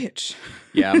 Bitch.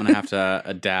 Yeah, I'm going to have to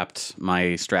adapt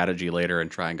my strategy later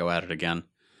and try and go at it again.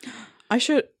 I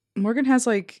should. Morgan has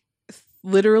like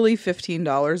literally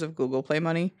 $15 of Google Play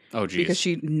money. Oh, geez. Because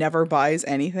she never buys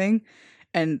anything.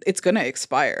 And it's going to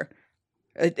expire.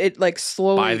 It like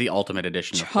slowly. Buy the ultimate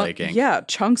edition of Play King. Yeah,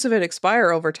 chunks of it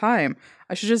expire over time.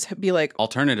 I should just be like,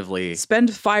 alternatively, spend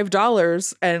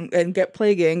 $5 and get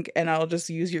Plague and I'll just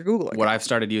use your Google account. What I've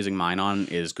started using mine on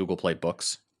is Google Play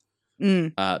Books.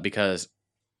 Because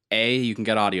A, you can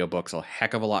get audiobooks a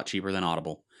heck of a lot cheaper than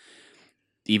Audible,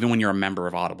 even when you're a member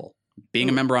of Audible. Being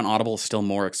a member on Audible is still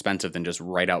more expensive than just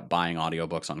right out buying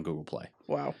audiobooks on Google Play.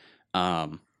 Wow.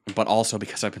 But also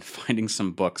because I've been finding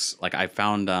some books, like I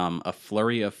found a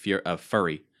Flurry of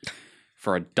Furry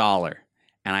for $1.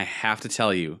 And I have to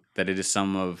tell you that it is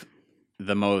some of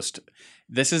the most,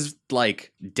 this is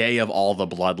like Day of All the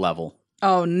Blood level.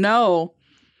 Oh no.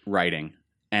 Writing.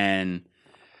 And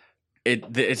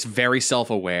it's very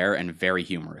self-aware and very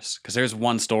humorous. Because there's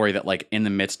one story that like in the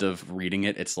midst of reading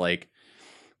it, it's like,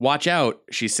 watch out,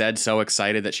 she said, so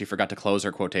excited that she forgot to close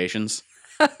her quotations.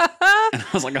 And I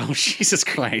was like, oh, Jesus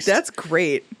Christ. That's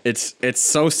great. It's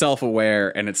so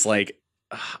self-aware, and it's like,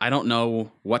 I don't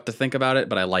know what to think about it,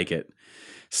 but I like it.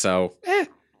 So,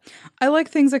 I like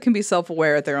things that can be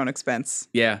self-aware at their own expense.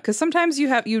 Yeah. Because sometimes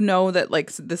you know that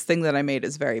like this thing that I made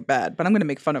is very bad, but I'm going to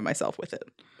make fun of myself with it.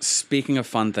 Speaking of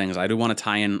fun things, I do want to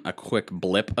tie in a quick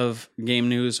blip of game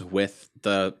news with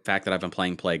the fact that I've been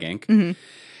playing Plague Inc. Mm-hmm.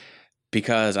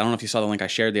 Because I don't know if you saw the link I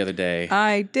shared the other day.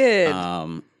 I did.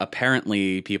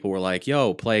 Apparently, people were like,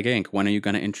 yo, Plague Inc., when are you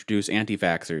going to introduce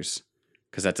anti-vaxxers?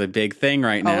 Because that's a big thing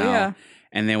right now. Oh, yeah.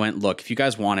 And they went, look, if you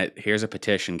guys want it, here's a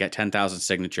petition. Get 10,000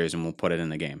 signatures and we'll put it in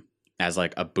the game as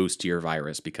like a boost to your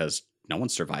virus because no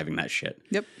one's surviving that shit.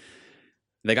 Yep.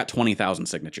 They got 20,000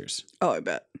 signatures. Oh, I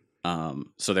bet.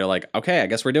 So they're like, okay, I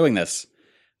guess we're doing this.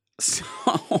 So,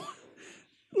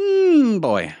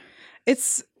 boy.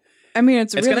 It's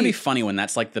really... going to be funny when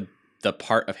that's like the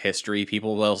part of history.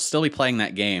 People will still be playing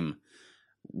that game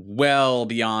well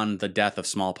beyond the death of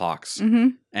smallpox. Mm-hmm.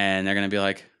 And they're going to be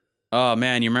like, oh,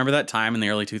 man, you remember that time in the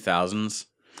early 2000s?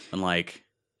 And like,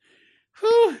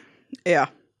 whew. Yeah.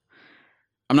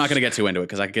 I'm not going to get too into it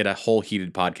because I could get a whole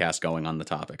heated podcast going on the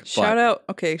topic. Shout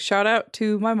out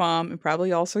to my mom and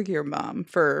probably also your mom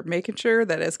for making sure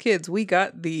that as kids we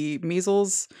got the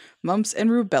measles, mumps, and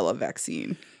rubella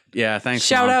vaccine. Yeah, thanks.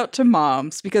 Shout Mom. out to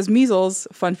moms because measles,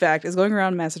 fun fact, is going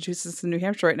around Massachusetts and New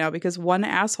Hampshire right now because one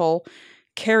asshole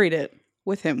carried it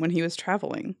with him when he was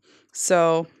traveling.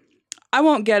 So I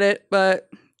won't get it, but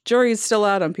jury is still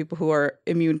out on people who are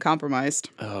immune compromised.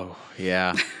 Oh,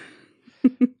 yeah.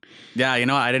 Yeah, you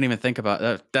know what? I didn't even think about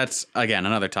that. That's, again,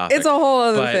 another topic. It's a whole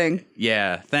other thing.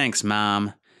 Yeah, thanks,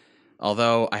 Mom.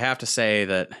 Although I have to say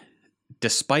that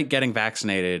despite getting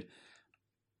vaccinated,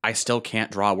 I still can't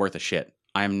draw worth a shit.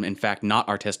 I'm, in fact, not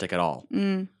artistic at all.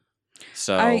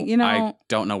 So I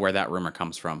don't know where that rumor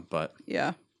comes from, but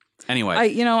yeah. Anyway,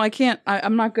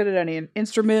 I'm not good at any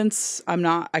instruments.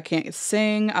 I can't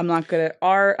sing. I'm not good at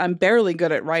art. I'm barely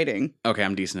good at writing. Okay,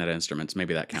 I'm decent at instruments.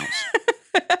 Maybe that counts.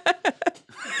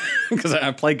 Because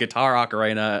I play guitar,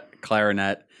 ocarina,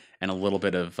 clarinet, and a little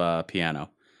bit of piano.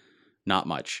 Not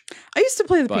much. I used to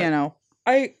play the piano.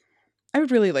 I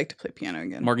would really like to play piano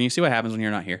again. Morgan, you see what happens when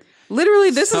you're not here?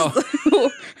 Literally, this is...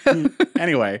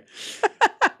 Anyway,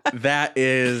 that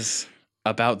is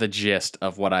about the gist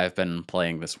of what I've been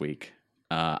playing this week.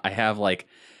 I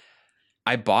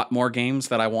bought more games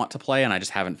that I want to play, and I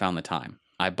just haven't found the time.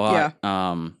 I bought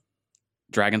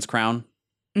Dragon's Crown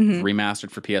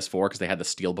remastered for PS4 because they had the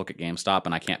Steelbook at GameStop,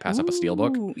 and I can't pass up a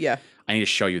Steelbook. Yeah. I need to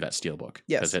show you that Steelbook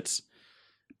because it's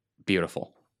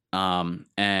beautiful. And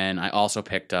I also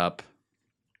picked up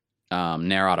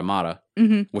Nier Automata,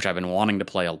 which I've been wanting to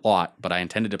play a lot, but I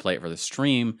intended to play it for the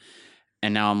stream.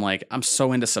 And now I'm like, I'm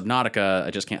so into Subnautica,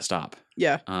 I just can't stop.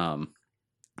 Yeah.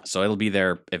 So it'll be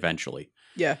there eventually.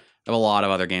 Yeah. I have a lot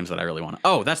of other games that I really want to.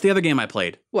 Oh, that's the other game I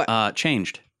played. What?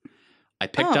 Changed. I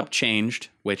picked up Changed,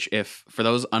 which, if for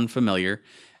those unfamiliar,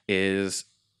 is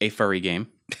a furry game.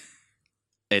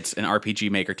 It's an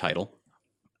RPG Maker title.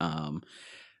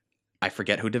 I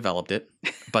forget who developed it,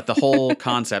 but the whole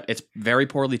concept, it's very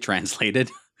poorly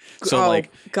translated. So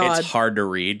it's hard to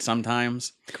read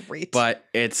sometimes. Great. But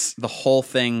the whole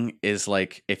thing is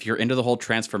like, if you're into the whole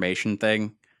transformation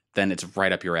thing, then it's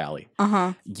right up your alley.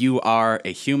 You are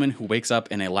a human who wakes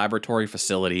up in a laboratory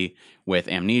facility with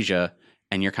amnesia,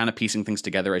 and you're kind of piecing things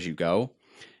together as you go.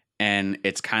 And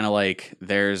it's kind of like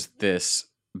there's this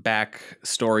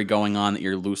backstory going on that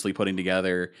you're loosely putting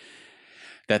together,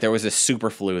 that there was this super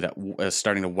flu that was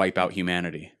starting to wipe out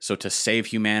humanity. So to save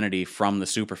humanity from the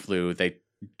super flu, they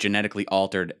genetically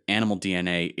altered animal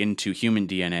DNA into human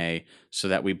DNA so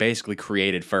that we basically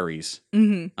created furries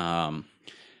in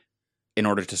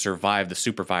order to survive the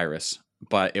super virus.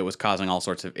 But it was causing all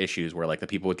sorts of issues where like the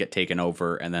people would get taken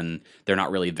over and then they're not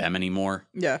really them anymore.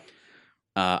 Yeah.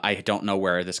 I don't know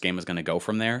where this game is going to go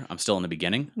from there. I'm still in the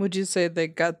beginning. Would you say they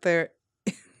got their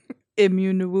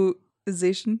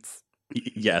immunizations?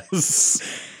 Yes.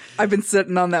 I've been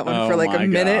sitting on that one for like a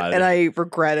minute and I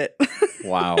regret it.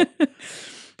 Wow.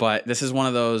 But this is one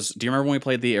of those. Do you remember when we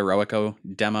played the Eroico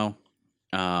demo?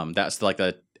 That's like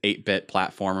the 8-bit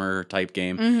platformer type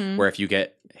game where if you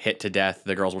get hit to death,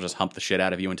 the girls will just hump the shit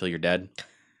out of you until you're dead.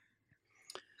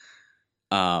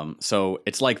 So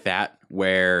it's like that,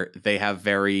 where they have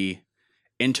very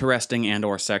interesting and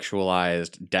or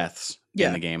sexualized deaths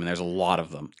in the game, and there's a lot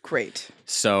of them. Great.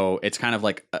 So it's kind of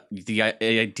like the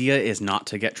idea is not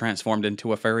to get transformed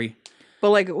into a furry. But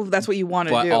like that's what you want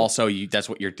to do. But also that's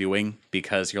what you're doing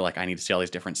because you're like, I need to see all these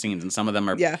different scenes, and some of them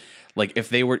are like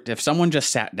if someone just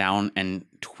sat down and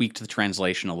tweaked the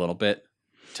translation a little bit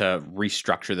to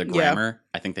restructure the grammar,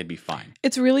 I think they'd be fine.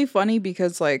 It's really funny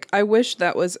because like I wish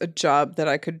that was a job that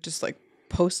I could just like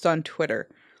post on Twitter.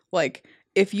 Like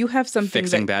if you have something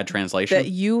fixing bad translation that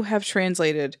you have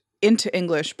translated into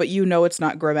English, but you know it's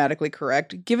not grammatically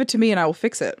correct, give it to me and I will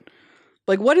fix it.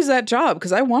 Like, what is that job?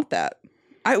 Because I want that.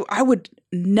 I would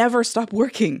never stop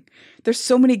working. There's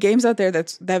so many games out there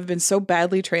that have been so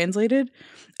badly translated,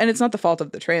 and it's not the fault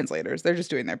of the translators. They're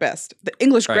just doing their best. The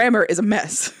English grammar is a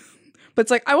mess. But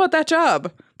it's like, I want that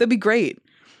job. That'd be great.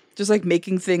 Just like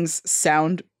making things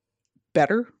sound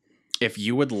better. If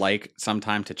you would like some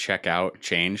time to check out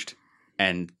Changed,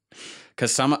 and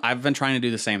because I've been trying to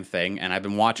do the same thing, and I've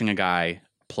been watching a guy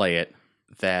play it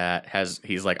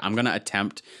he's like, I'm going to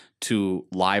attempt to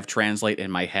live translate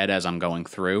in my head as I'm going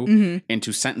through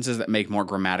into sentences that make more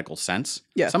grammatical sense.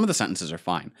 Yeah. Some of the sentences are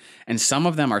fine. And some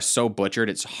of them are so butchered,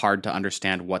 it's hard to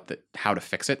understand how to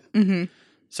fix it. Mm-hmm.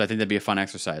 So I think that'd be a fun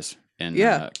exercise. And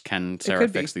can Sarah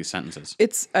fix these sentences?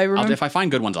 I remember if I find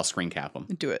good ones, I'll screen cap them.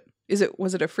 Do it.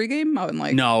 Was it a free game?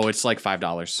 No, it's like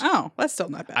 $5. Oh, that's still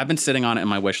not bad. I've been sitting on it in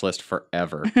my wish list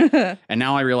forever. And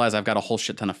now I realize I've got a whole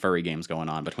shit ton of furry games going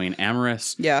on between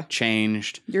Amorous,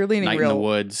 Changed, you're leaning Night in the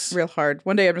Woods. Real hard.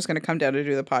 One day I'm just going to come down to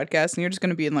do the podcast and you're just going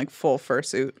to be in like full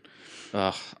fursuit.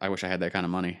 Ugh, I wish I had that kind of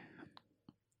money.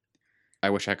 I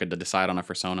wish I could decide on a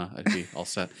persona. I'd be all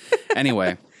set.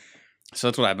 Anyway, so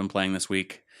that's what I've been playing this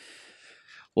week.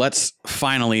 Let's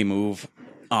finally move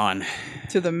on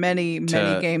to the many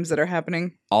games that are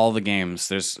happening. All the games.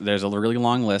 There's a really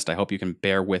long list. I hope you can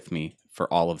bear with me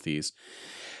for all of these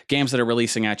games that are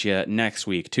releasing at you next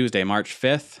week. Tuesday, March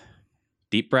 5th.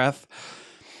 Deep breath.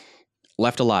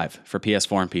 Left Alive for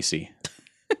PS4 and PC.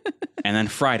 And then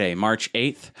Friday, March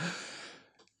 8th.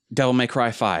 Devil May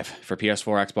Cry 5 for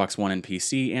PS4, Xbox One, and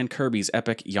PC, and Kirby's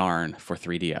Epic Yarn for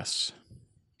 3DS.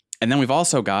 And then we've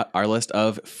also got our list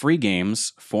of free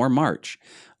games for March.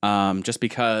 Just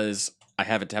because I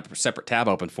have a separate tab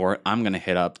open for it, I'm going to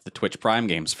hit up the Twitch Prime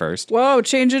games first. Whoa,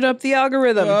 changing up the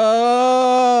algorithm.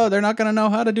 Oh, they're not going to know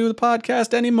how to do the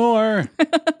podcast anymore.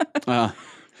 They're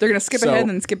going to skip ahead and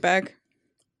then skip back.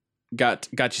 Got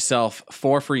yourself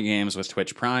 4 free games with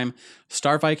Twitch Prime.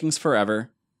 Star Vikings Forever,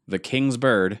 The King's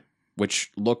Bird,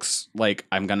 which looks like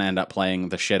I'm going to end up playing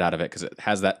the shit out of it because it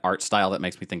has that art style that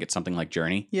makes me think it's something like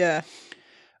Journey. Yeah.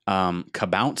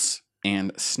 Kabounce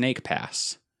and Snake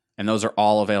Pass. And those are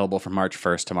all available from March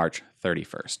 1st to March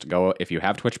 31st. Go, if you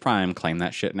have Twitch Prime, claim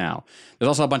that shit now. There's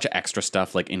also a bunch of extra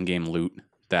stuff like in-game loot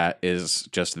that is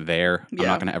just there. Yeah. I'm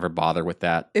not going to ever bother with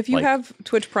that. If you have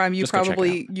Twitch Prime, you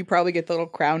probably get the little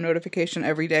crown notification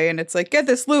every day, and it's like, get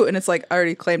this loot, and it's like, I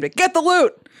already claimed it. Get the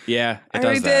loot! Yeah, it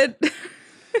does that.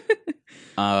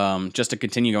 I already did. Just to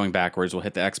continue going backwards, we'll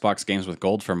hit the Xbox games with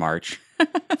gold for March.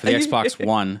 For the Xbox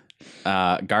One,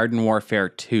 Garden Warfare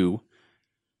 2,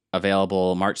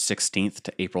 available March 16th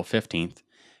to April 15th.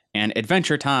 And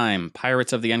Adventure Time,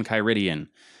 Pirates of the Enchiridion,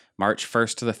 March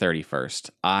 1st to the 31st.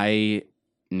 I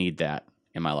need that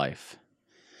in my life.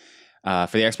 For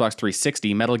the Xbox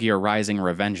 360, Metal Gear Rising: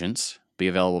 Revengeance, be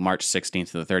available March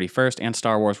 16th to the 31st, and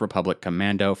Star Wars Republic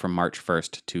Commando from March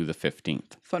 1st to the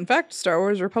 15th. Fun fact, Star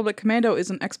Wars Republic Commando is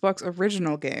an Xbox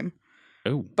original game.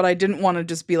 Oh. But I didn't want to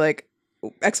just be like,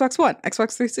 Xbox One,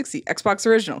 Xbox 360, Xbox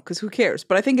Original, because who cares?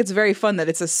 But I think it's very fun that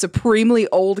it's a supremely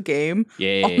old game,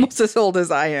 almost as old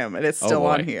as I am, and it's still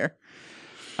on here.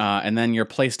 And then your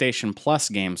PlayStation Plus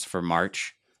games for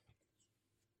March.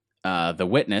 The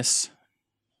Witness.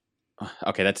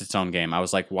 Okay, that's its own game. I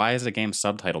was like, why is a game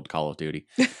subtitled Call of Duty?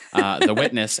 The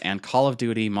Witness and Call of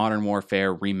Duty Modern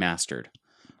Warfare Remastered.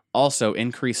 Also,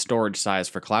 increased storage size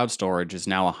for cloud storage is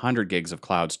now 100 gigs of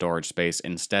cloud storage space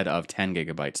instead of 10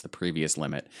 gigabytes, the previous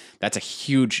limit. That's a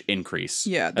huge increase.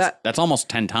 Yeah, that's almost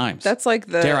 10 times. That's like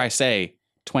dare I say,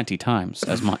 20 times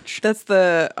as much. That's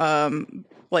the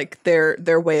like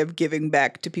their way of giving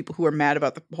back to people who are mad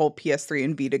about the whole PS3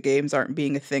 and Vita games aren't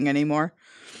being a thing anymore.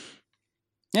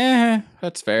 Yeah,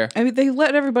 that's fair. I mean, they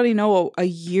let everybody know a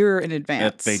year in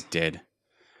advance. They did.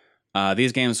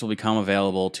 These games will become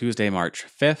available Tuesday, March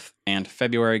 5th, and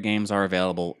February games are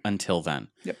available until then.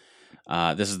 Yep.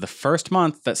 This is the first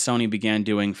month that Sony began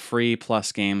doing free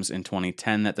Plus games in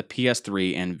 2010 that the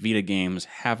PS3 and Vita games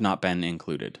have not been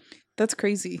included. That's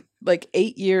crazy. Like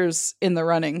 8 years in the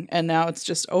running, and now it's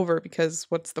just over because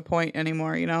what's the point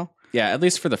anymore, you know? Yeah, at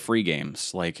least for the free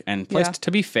games.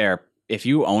 To be fair, if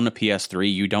you own a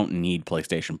PS3, you don't need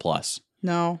PlayStation Plus.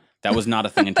 No. That was not a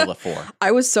thing until the 4.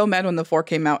 I was so mad when the 4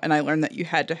 came out and I learned that you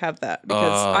had to have that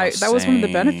because that was one of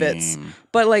the benefits.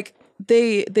 But like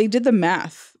they did the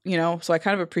math, you know, so I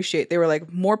kind of appreciate. They were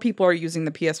like, more people are using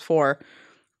the PS4,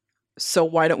 so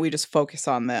why don't we just focus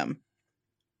on them?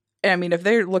 And I mean, if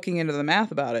they're looking into the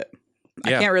math about it,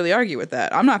 yeah. I can't really argue with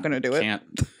that. I'm not going to do it.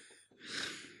 Can't.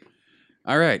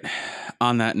 All right.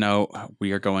 On that note,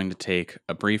 we are going to take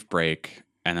a brief break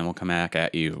and then we'll come back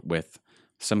at you with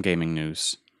Some gaming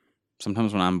news.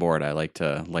 Sometimes when I'm bored, I like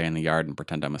to lay in the yard and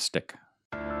pretend I'm a stick.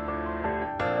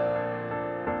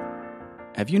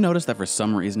 Have you noticed that for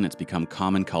some reason it's become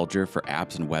common culture for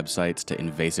apps and websites to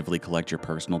invasively collect your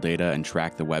personal data and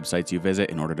track the websites you visit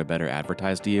in order to better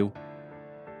advertise to you?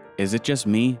 Is it just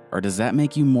me, or does that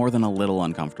make you more than a little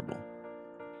uncomfortable?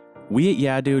 We at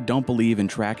Yeah Dude don't believe in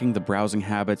tracking the browsing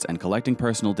habits and collecting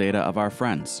personal data of our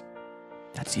friends.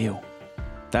 That's you.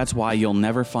 That's why you'll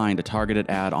never find a targeted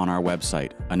ad on our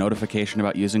website, a notification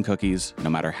about using cookies, no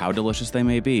matter how delicious they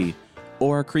may be,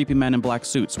 or creepy men in black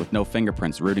suits with no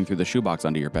fingerprints rooting through the shoebox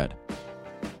under your bed.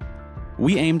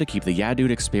 We aim to keep the Yeah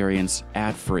Dude experience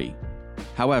ad-free.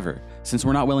 However, since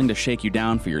we're not willing to shake you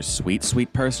down for your sweet,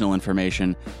 sweet personal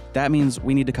information, that means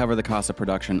we need to cover the cost of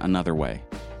production another way.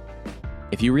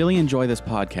 If you really enjoy this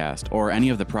podcast or any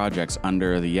of the projects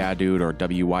under the Yeah Dude or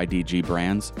WYDG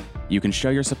brands, you can show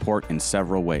your support in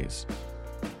several ways.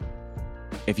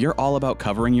 If you're all about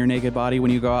covering your naked body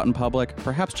when you go out in public,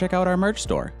 perhaps check out our merch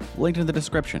store, linked in the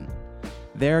description.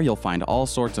 There you'll find all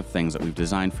sorts of things that we've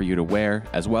designed for you to wear,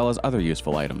 as well as other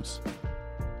useful items.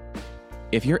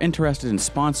 If you're interested in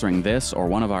sponsoring this or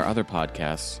one of our other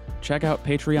podcasts, check out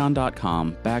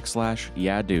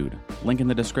patreon.com/yeahdude, link in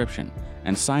the description,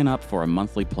 and sign up for a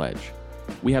monthly pledge.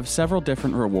 We have several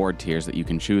different reward tiers that you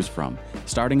can choose from,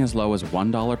 starting as low as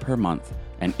 $1 per month,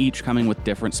 and each coming with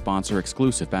different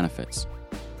sponsor-exclusive benefits.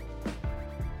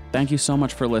 Thank you so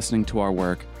much for listening to our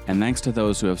work, and thanks to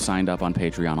those who have signed up on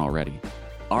Patreon already.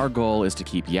 Our goal is to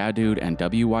keep Yeah Dude and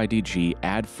WYDG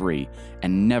ad-free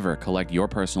and never collect your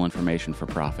personal information for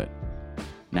profit.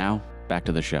 Now, back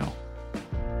to the show.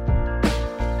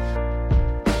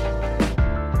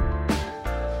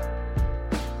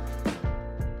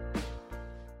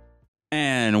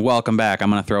 And welcome back. I'm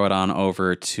going to throw it on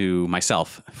over to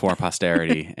myself for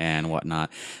posterity and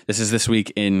whatnot. This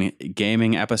week in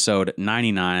gaming, episode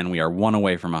 99. We are one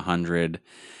away from 100.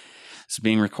 It's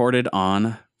being recorded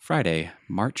on Friday,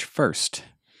 March 1st.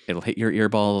 It'll hit your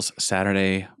earballs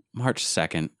Saturday, March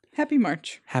 2nd. Happy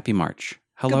March. Happy March.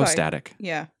 Hello, Goodbye. Static.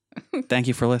 Yeah. Thank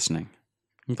you for listening.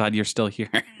 I'm glad you're still here.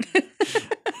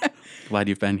 Glad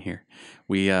you've been here.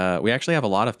 We actually have a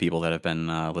lot of people that have been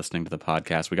listening to the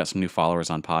podcast. We got some new followers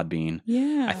on Podbean.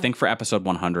 Yeah. I think for episode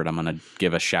 100, I'm going to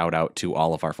give a shout out to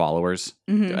all of our followers.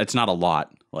 Mm-hmm. It's not a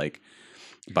lot, but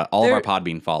all of our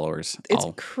Podbean followers. It's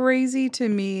crazy to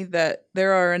me that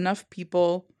there are enough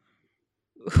people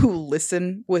who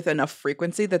listen with enough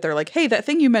frequency that they're like, hey, that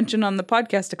thing you mentioned on the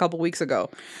podcast a couple weeks ago.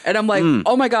 And I'm like,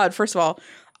 oh my God, first of all,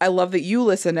 I love that you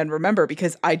listen and remember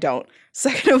because I don't.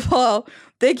 Second of all,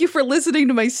 thank you for listening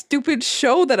to my stupid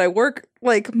show that I work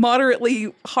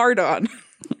moderately hard on.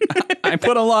 I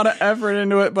put a lot of effort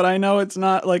into it, but I know it's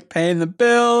not paying the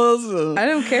bills. I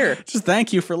don't care. Just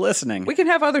thank you for listening. We can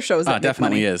have other shows that it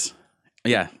definitely make money. Is.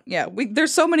 Yeah. Yeah.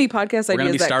 There's so many podcast We're ideas. We're going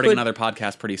to be starting another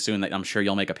podcast pretty soon that I'm sure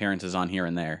you'll make appearances on here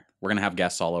and there. We're going to have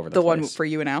guests all over the place. The one for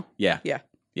you and Al? Yeah. Yeah.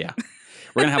 Yeah.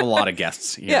 We're going to have a lot of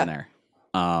guests here and there.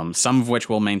 Some of which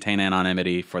will maintain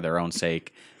anonymity for their own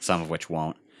sake. Some of which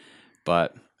won't. And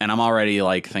I'm already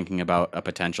thinking about a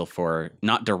potential for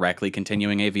not directly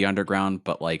continuing AV Underground,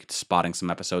 but spotting some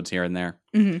episodes here and there.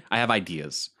 Mm-hmm. I have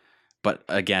ideas. But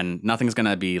again, nothing's going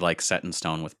to be set in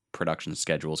stone with production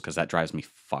schedules because that drives me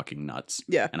fucking nuts.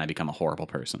 Yeah. And I become a horrible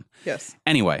person. Yes.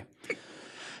 Anyway,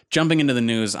 jumping into the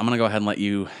news, I'm going to go ahead and let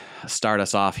you start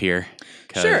us off here.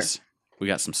 Sure. We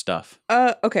got some stuff.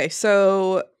 Okay,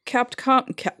 so Capcom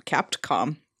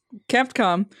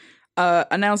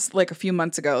announced a few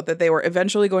months ago that they were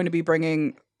eventually going to be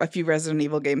bringing a few Resident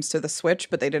Evil games to the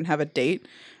Switch, but they didn't have a date.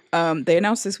 They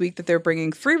announced this week that they're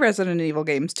bringing 3 Resident Evil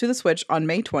games to the Switch on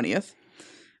May 20th.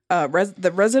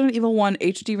 The Resident Evil 1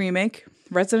 HD remake,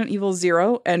 Resident Evil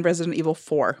 0, and Resident Evil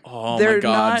 4. Oh my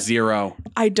God, 0.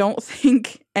 I don't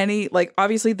think any,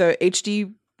 obviously the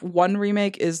HD 1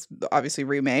 remake is obviously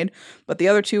remade, but the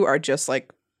other 2 are just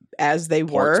as they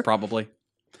Ports, were. probably.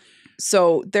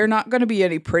 So they're not going to be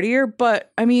any prettier,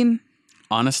 but I mean...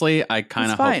 Honestly, I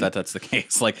kind of hope that that's the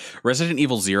case. Resident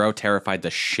Evil 0 terrified the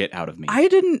shit out of me. I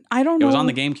don't know. It was on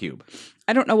the GameCube.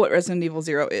 I don't know what Resident Evil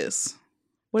 0 is.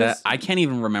 I can't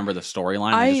even remember the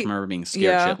storyline. I just remember being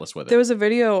scared shitless with it. There was a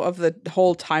video of the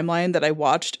whole timeline that I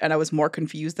watched, and I was more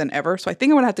confused than ever. So I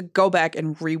think I'm going to have to go back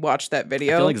and rewatch that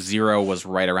video. I feel like 0 was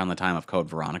right around the time of Code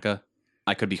Veronica.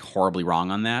 I could be horribly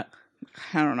wrong on that.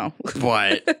 I don't know.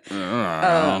 But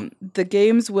the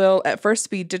games will at first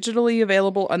be digitally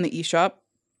available on the eShop,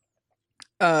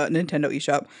 Nintendo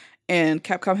eShop, and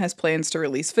Capcom has plans to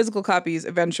release physical copies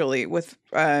eventually, with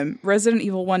Resident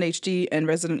Evil 1 HD and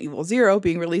Resident Evil 0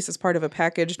 being released as part of a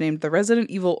package named the Resident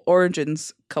Evil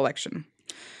Origins Collection.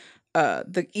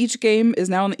 each game is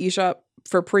now on the eShop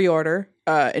for pre-order.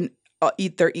 And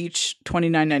they're each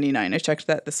 $29.99. I checked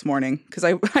that this morning because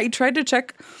I tried to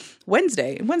check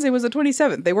Wednesday, and Wednesday was the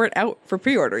 27th. They weren't out for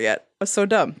pre-order yet. I was so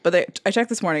dumb. But I checked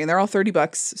this morning, and they're all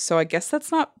 $30. So I guess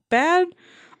that's not bad,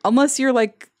 unless you're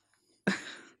like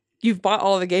you've bought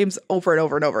all of the games over and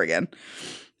over and over again.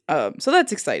 So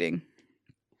that's exciting.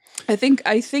 I think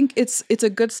it's a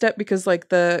good step because like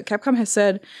the Capcom has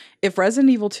said, if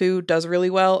Resident Evil 2 does really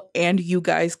well and you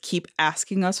guys keep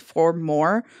asking us for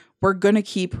more, we're going to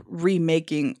keep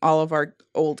remaking all of our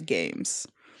old games.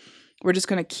 We're just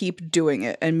going to keep doing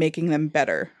it and making them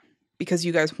better because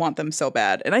you guys want them so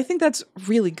bad. And I think that's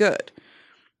really good.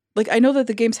 Like, I know that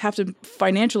the games have to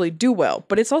financially do well,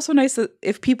 but it's also nice that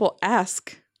if people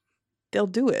ask, they'll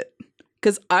do it.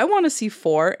 Because I want to see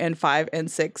 4 and 5 and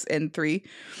 6 and 3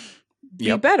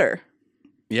 be better.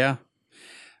 Yeah.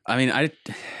 I mean,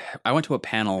 I went to a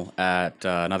panel at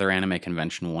another anime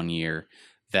convention one year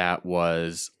that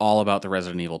was all about the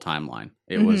Resident Evil timeline.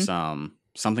 It was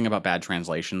something about bad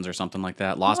translations or something like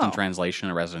that. Lost in Translation,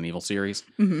 a Resident Evil series.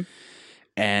 Mm-hmm.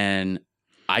 And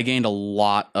I gained a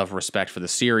lot of respect for the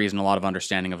series and a lot of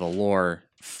understanding of the lore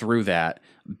through that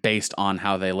based on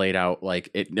how they laid out. Like,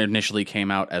 it initially came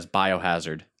out as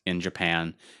Biohazard in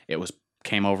Japan. It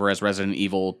came over as Resident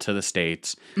Evil to the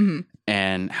States. Mm-hmm.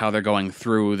 And how they're going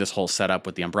through this whole setup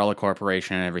with the Umbrella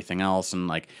Corporation and everything else. And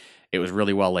like, it was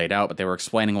really well laid out, but they were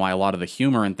explaining why a lot of the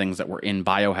humor and things that were in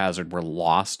Biohazard were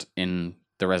lost in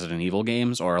the Resident Evil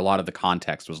games, or a lot of the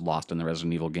context was lost in the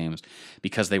Resident Evil games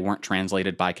because they weren't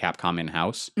translated by Capcom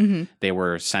in-house. Mm-hmm. They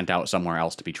were sent out somewhere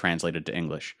else to be translated to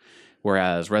English.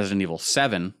 Whereas Resident Evil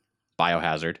 7,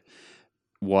 Biohazard,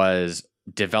 was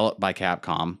developed by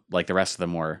Capcom, like the rest of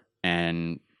them were,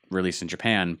 and released in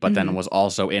Japan, but then was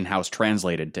also in-house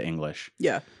translated to English.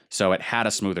 Yeah. So it had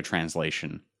a smoother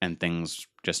translation and things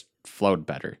just flowed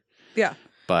better. Yeah.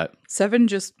 But 7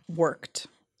 just worked.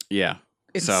 Yeah.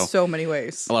 In so many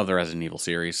ways. I love the Resident Evil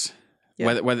series.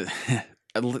 Yeah. Whether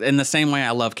in the same way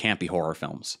I love campy horror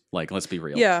films. Like, let's be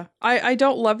real. Yeah. I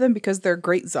don't love them because they're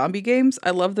great zombie games. I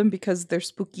love them because they're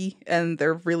spooky and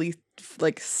they're really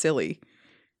like silly.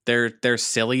 They're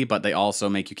silly, but they also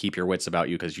make you keep your wits about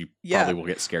you because you probably will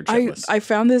get scared shitless. I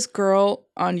found this girl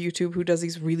on YouTube who does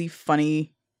these really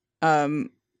funny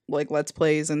like Let's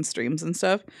Plays and streams and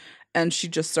stuff. And she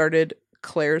just started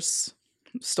Claire's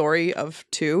story of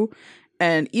 2.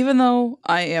 And even though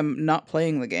I am not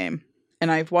playing the game,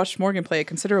 and I've watched Morgan play a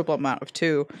considerable amount of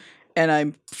 2, and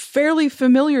I'm fairly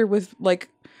familiar with like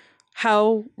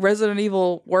how Resident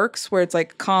Evil works, where it's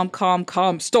like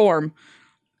calm, storm,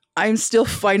 I'm still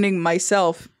finding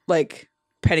myself like,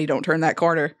 Penny, don't turn that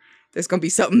corner. There's going to be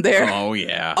something there. Oh,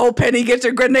 yeah. Oh, Penny, get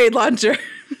your grenade launcher.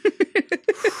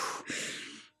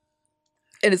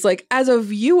 And it's like, as a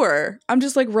viewer, I'm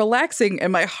just like relaxing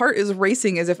and my heart is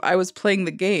racing as if I was playing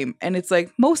the game. And it's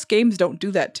like, most games don't do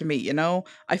that to me, you know?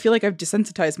 I feel like I've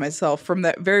desensitized myself from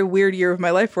that very weird year of my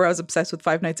life where I was obsessed with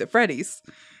Five Nights at Freddy's.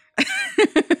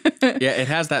 Yeah, it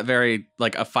has that very,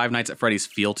 like, a Five Nights at Freddy's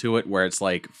feel to it, where it's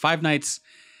like, Five Nights,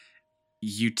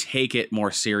 you take it more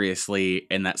seriously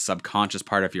in that subconscious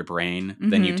part of your brain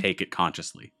than you take it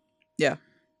consciously. Yeah.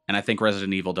 And I think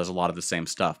Resident Evil does a lot of the same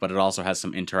stuff, but it also has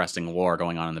some interesting lore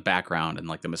going on in the background and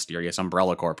like the mysterious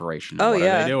Umbrella Corporation. And what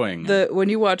are they doing? When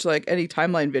you watch like any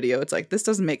timeline video, it's like, this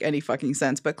doesn't make any fucking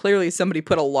sense, but clearly somebody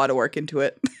put a lot of work into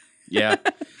it. Yeah.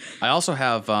 I also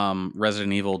have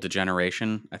Resident Evil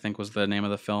Degeneration, I think was the name of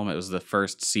the film. It was the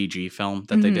first CG film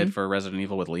that they did for Resident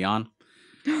Evil with Leon.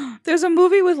 There's a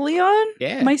movie with Leon?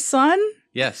 Yeah. My son?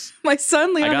 Yes. My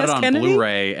son, Leon S. I got it on Kennedy?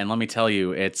 Blu-ray, and let me tell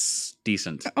you, it's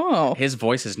decent. Oh. His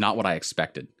voice is not what I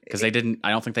expected. Because I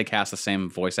don't think they cast the same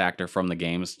voice actor from the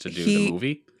games to do the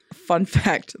movie. Fun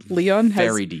fact, Leon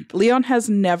has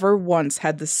never once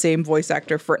had the same voice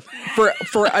actor for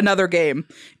another game.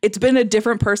 It's been a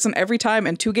different person every time,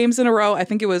 and 2 games in a row. I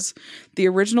think it was the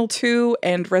original 2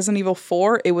 and Resident Evil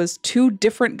 4. It was 2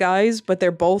 different guys, but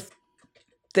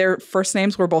their first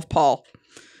names were both Paul.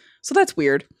 So that's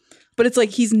weird. But it's like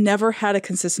he's never had a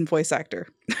consistent voice actor.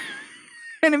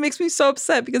 And it makes me so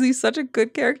upset because he's such a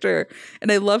good character.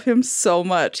 And I love him so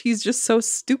much. He's just so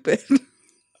stupid.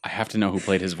 I have to know who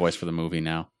played his voice for the movie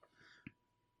now.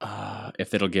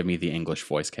 If it'll give me the English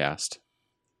voice cast.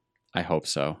 I hope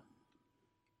so.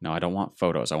 No, I don't want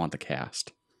photos. I want the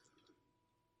cast.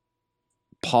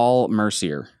 Paul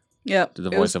Mercier. Yep. The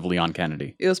voice of Leon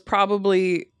Kennedy. It was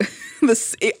probably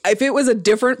if it was a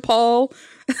different Paul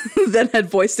that had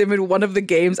voiced him in one of the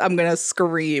games, I'm going to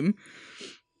scream.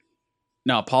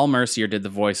 No, Paul Mercier did the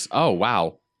voice. Oh,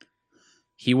 wow.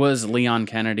 He was Leon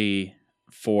Kennedy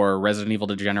for Resident Evil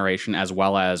Degeneration as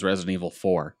well as Resident Evil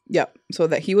 4. Yep. So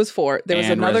that he was 4. There was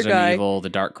and another Resident guy. Evil: The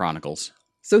Dark Chronicles.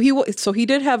 So he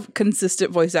did have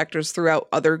consistent voice actors throughout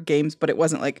other games, but it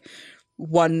wasn't like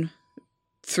 1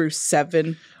 through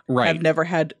 7. Right. I've never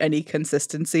had any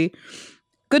consistency.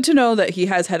 Good to know that he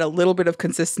has had a little bit of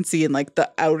consistency in like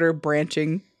the outer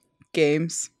branching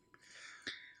games.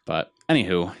 But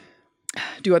anywho,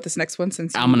 do you want this next one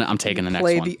since I'm taking the next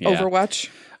one. Play the Overwatch.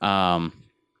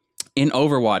 In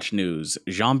Overwatch news,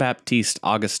 Jean-Baptiste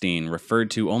Augustine, referred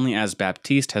to only as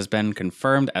Baptiste, has been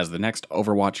confirmed as the next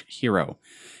Overwatch hero.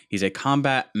 He's a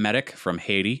combat medic from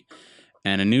Haiti,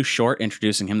 and a new short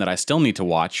introducing him that I still need to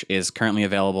watch is currently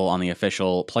available on the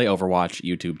official Play Overwatch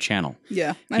YouTube channel.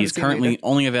 Yeah, he's currently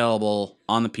only available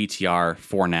on the PTR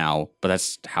for now, but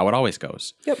that's how it always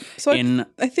goes. Yep. So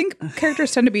I think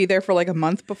characters tend to be there for like a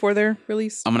month before their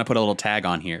release. I'm going to put a little tag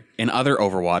on here. In other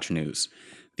Overwatch news,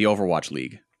 the Overwatch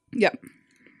League. Yep.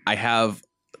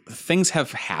 Things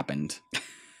have happened.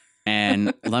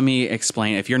 And let me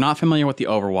explain. If you're not familiar with the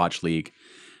Overwatch League,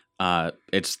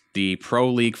 it's the pro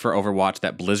league for Overwatch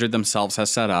that Blizzard themselves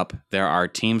has set up. There are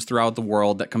teams throughout the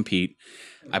world that compete.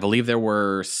 I believe there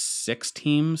were 6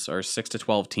 teams or 6 to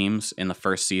 12 teams in the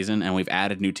first season, and we've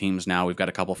added new teams now. We've got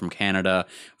a couple from Canada.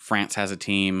 France has a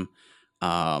team.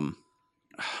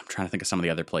 I'm trying to think of some of the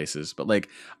other places, but like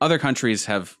other countries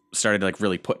have started like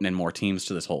really putting in more teams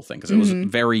to this whole thing because it was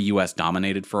very US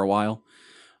dominated for a while.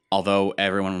 Although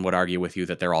everyone would argue with you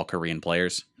that they're all Korean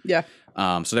players. Yeah.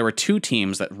 So there were 2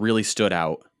 teams that really stood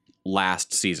out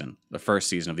last season, the first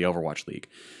season of the Overwatch League.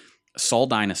 Seoul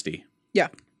Dynasty. Yeah.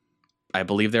 I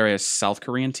believe they're a South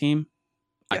Korean team.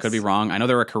 Yes. I could be wrong. I know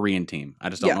they're a Korean team. I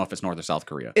just don't know if it's North or South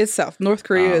Korea. It's South. North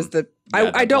Korea is the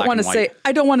I don't want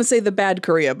to say the bad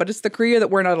Korea, but it's the Korea that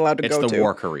we're not allowed to go to. It's the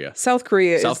war Korea. South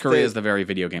Korea is the very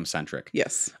video game centric.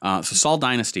 Yes. So Seoul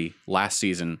Dynasty last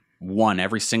season won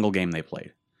every single game they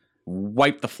played.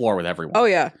 Wiped the floor with everyone. Oh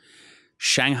yeah.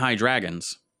 Shanghai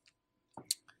Dragons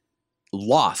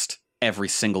lost every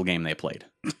single game they played.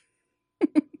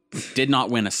 Did not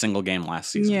win a single game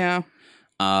last season. Yeah.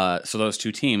 So those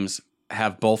 2 teams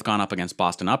have both gone up against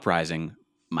Boston Uprising,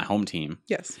 my home team.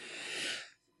 Yes.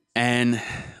 And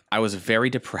I was very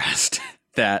depressed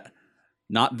that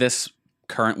not this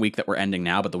current week that we're ending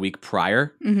now, but the week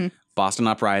prior, Boston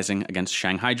Uprising against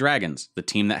Shanghai Dragons, the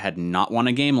team that had not won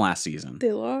a game last season.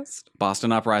 They lost.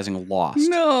 Boston Uprising lost.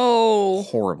 No.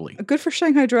 Horribly. Good for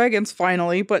Shanghai Dragons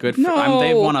finally, but no.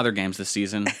 They've won other games this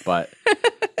season, but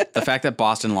the fact that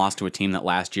Boston lost to a team that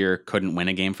last year couldn't win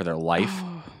a game for their life.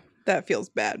 That feels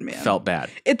bad, man. Felt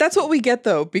bad. That's what we get,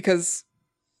 though, because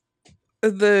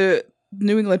the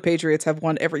New England Patriots have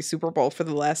won every Super Bowl for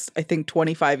the last, I think,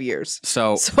 25 years.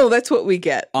 So that's what we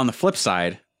get. On the flip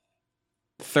side,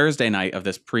 Thursday night of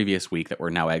this previous week that we're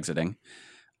now exiting,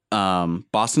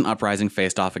 Boston Uprising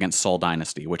faced off against Seoul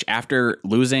Dynasty, which after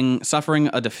suffering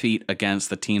a defeat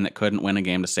against the team that couldn't win a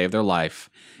game to save their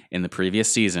life in the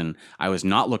previous season, I was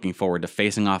not looking forward to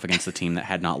facing off against the team that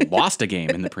had not lost a game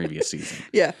in the previous season.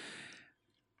 Yeah.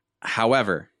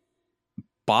 However,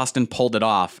 Boston pulled it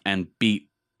off and beat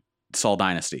Seoul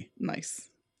Dynasty. Nice.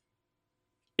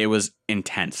 It was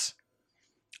intense.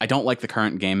 I don't like the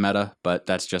current game meta, but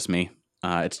that's just me.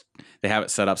 They have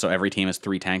it set up so every team has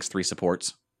 3 tanks, 3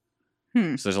 supports.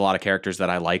 So there's a lot of characters that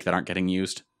I like that aren't getting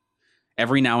used.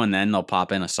 Every now and then they'll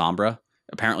pop in a Sombra,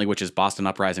 apparently, which is Boston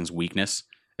Uprising's weakness.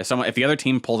 If the other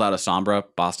team pulls out a Sombra,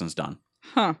 Boston's done.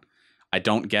 Huh. I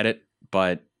don't get it,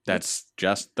 but that's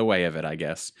just the way of it, I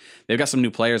guess. They've got some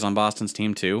new players on Boston's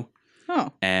team too.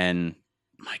 Oh. And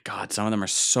my God, some of them are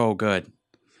so good.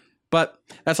 But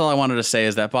that's all I wanted to say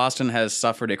is that Boston has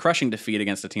suffered a crushing defeat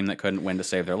against a team that couldn't win to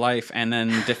save their life and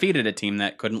then defeated a team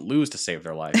that couldn't lose to save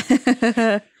their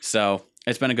life. So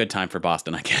it's been a good time for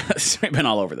Boston, I guess. We've been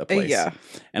all over the place. Yeah.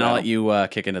 And I'll let you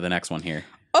kick into the next one here.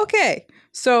 Okay.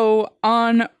 So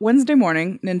on Wednesday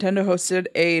morning, Nintendo hosted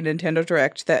a Nintendo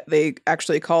Direct that they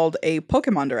actually called a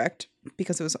Pokemon Direct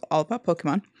because it was all about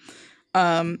Pokemon.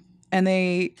 And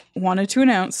they wanted to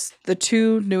announce the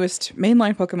 2 newest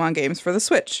mainline Pokemon games for the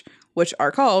Switch, which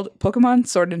are called Pokemon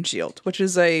Sword and Shield, which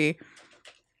is a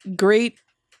great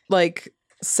like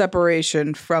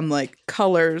separation from like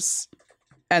Colors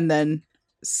and then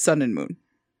Sun and Moon.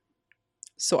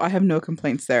 So I have no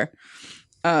complaints there.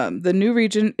 The new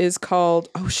region is called,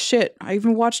 oh shit, I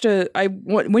even watched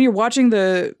when you're watching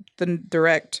the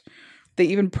Direct, they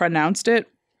even pronounced it.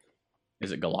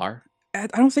 Is it Galar? I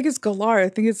don't think it's Galar. I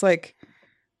think it's like,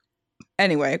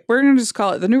 anyway, we're going to just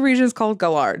call it, the new region is called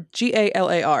Galar,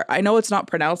 Galar. I know it's not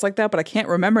pronounced like that, but I can't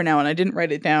remember now and I didn't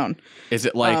write it down. Is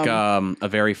it like a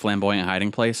very flamboyant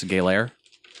hiding place, Galair?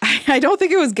 I don't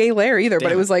think it was Gay Lair either, but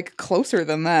Damn it it. was like closer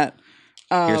than that.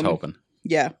 Here's hoping.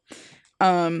 Yeah.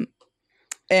 And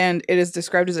it is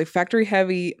described as a factory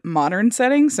heavy modern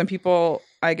setting. Some people,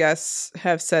 I guess,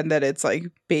 have said that it's like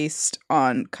based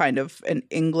on kind of an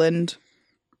England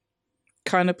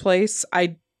kind of place.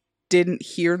 I didn't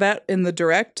hear that in the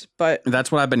direct, but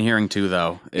That's what I've been hearing too,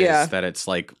 though, is Yeah. that it's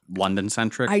like London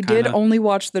centric. I did only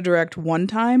watch the direct one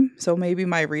time, so maybe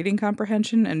my reading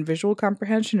comprehension and visual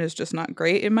comprehension is just not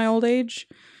great in my old age.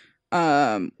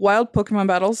 Wild Pokemon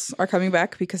battles are coming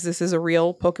back because this is a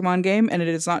real Pokemon game, and it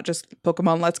is not just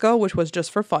Pokemon Let's Go, which was just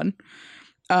for fun.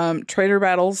 Trainer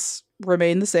battles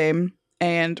remain the same,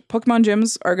 and Pokemon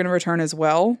gyms are going to return as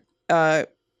well,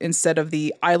 instead of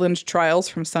the island trials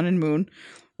from Sun and Moon,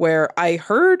 where I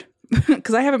heard,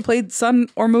 because I haven't played Sun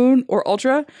or Moon or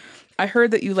Ultra, I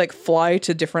heard that you like fly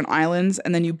to different islands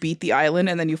and then you beat the island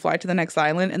and then you fly to the next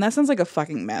island, and that sounds like a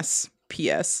fucking mess.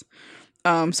 P.S.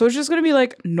 So it's just going to be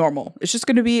like normal. It's just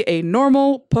going to be a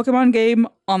normal Pokemon game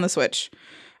on the Switch.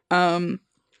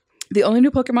 The only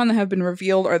new Pokemon that have been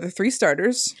revealed are the 3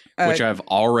 starters. Which have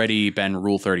already been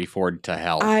Rule 34 to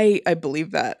hell. I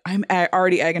believe that. I'm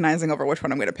already agonizing over which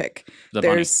one I'm going to pick.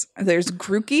 There's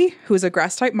Grookey, who is a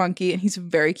grass-type monkey, and he's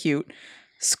very cute.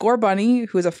 Scorbunny,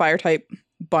 who is a fire-type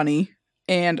bunny.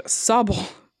 And Sobble,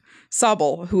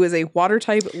 who is a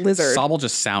water-type lizard. Sobble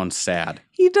just sounds sad.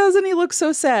 He does, and he looks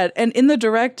so sad. And in the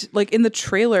direct, like in the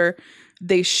trailer,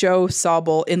 they show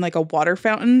Sobble in like a water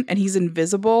fountain, and he's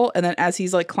invisible. And then as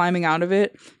he's like climbing out of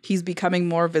it, he's becoming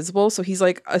more visible. So he's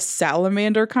like a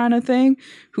salamander kind of thing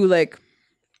who like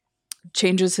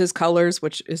changes his colors,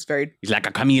 which is very... He's like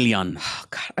a chameleon. Oh,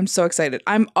 God, I'm so excited.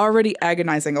 I'm already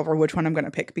agonizing over which one I'm going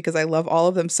to pick because I love all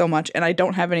of them so much, and I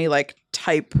don't have any like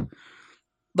type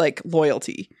like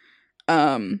loyalty.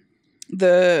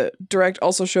 The direct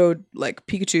also showed like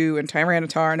Pikachu and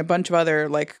Tyranitar and a bunch of other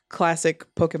like classic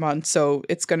Pokemon, so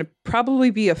it's going to probably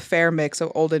be a fair mix of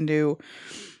old and new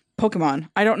Pokemon.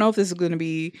 I don't know if this is going to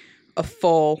be a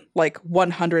full like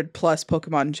 100 plus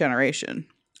Pokemon generation.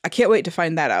 I can't wait to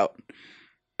find that out.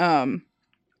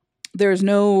 There's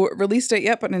no release date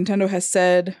yet, but Nintendo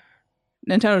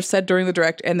said during the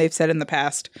direct, and they've said in the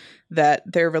past, that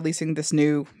they're releasing this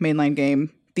new mainline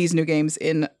game, these new games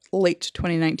in late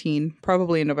 2019,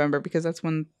 probably in November, because that's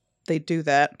when they do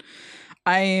that.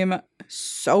 I'm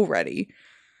so ready.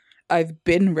 I've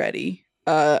been ready.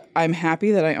 I'm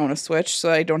happy that I own a Switch, so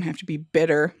I don't have to be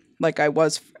bitter like I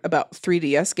was about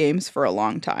 3DS games for a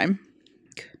long time.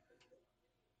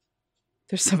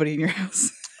 There's somebody in your house.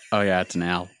 Oh yeah, it's an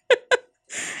owl.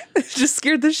 It just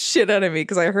scared the shit out of me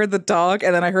because I heard the dog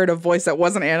and then I heard a voice that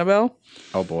wasn't Annabelle.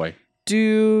 Oh boy.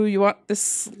 Do you want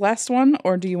this last one,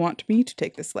 or do you want me to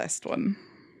take this last one?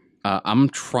 I'm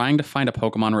trying to find a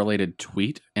Pokemon related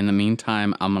tweet. In the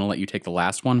meantime, I'm going to let you take the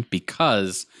last one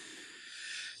because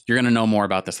you're going to know more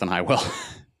about this than I will,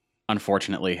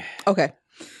 unfortunately. Okay.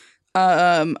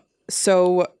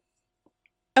 So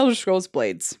Elder Scrolls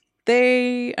Blades.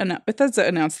 Bethesda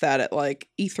announced that at like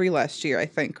E3 last year, I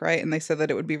think, right? And they said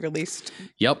that it would be released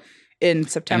Yep. in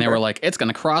September. And they were like, it's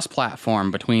going to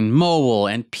cross-platform between mobile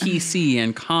and PC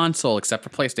and console, except for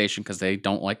PlayStation because they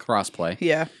don't like crossplay.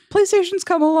 Yeah. PlayStation's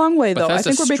come a long way, though. Bethesda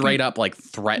I think we're straight up like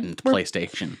threatened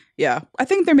PlayStation. Yeah. I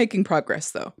think they're making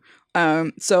progress, though.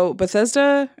 So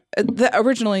Bethesda,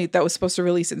 originally that was supposed to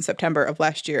release in September of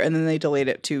last year, and then they delayed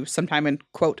it to sometime in,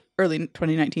 quote, early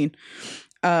 2019.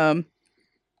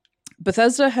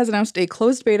 Bethesda has announced a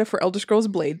closed beta for Elder Scrolls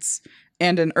Blades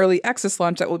and an early access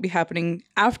launch that will be happening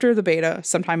after the beta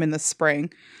sometime in the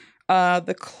spring.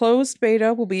 The closed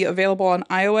beta will be available on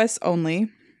iOS only,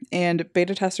 and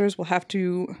beta testers will have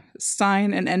to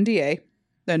sign an NDA,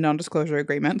 the non-disclosure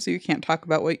agreement, so you can't talk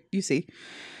about what you see.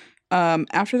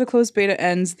 After the closed beta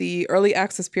ends, the early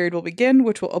access period will begin,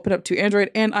 which will open up to Android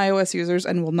and iOS users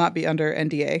and will not be under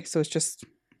NDA. So it's just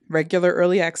regular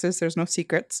early access. There's no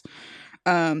secrets.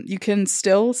 You can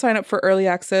still sign up for early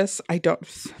access.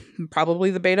 Probably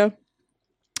the beta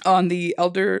on the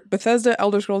Bethesda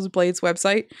Elder Scrolls Blades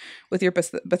website with your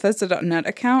Bethesda.net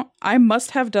account. I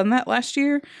must have done that last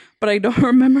year, but I don't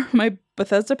remember my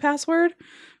Bethesda password.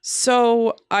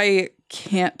 So I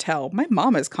can't tell. My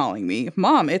mom is calling me.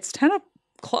 Mom, it's 10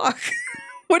 o'clock.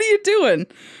 What are you doing?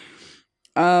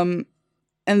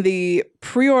 And the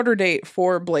pre-order date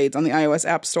for Blades on the iOS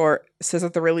App Store says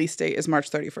that the release date is March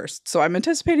 31st. So I'm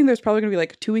anticipating there's probably going to be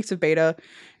like 2 weeks of beta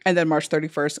and then March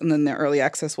 31st, and then the early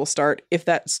access will start. If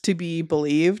that's to be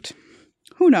believed,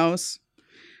 who knows?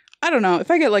 I don't know. If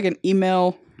I get like an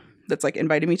email that's like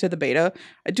inviting me to the beta,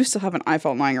 I do still have an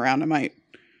iPhone lying around. I might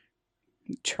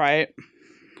try it,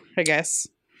 I guess.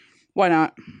 Why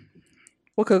not?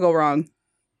 What could go wrong?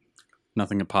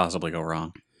 Nothing could possibly go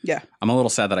wrong. Yeah. I'm a little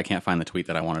sad that I can't find the tweet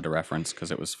that I wanted to reference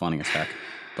because it was funny as heck.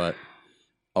 But,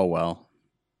 oh well.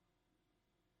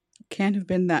 Can't have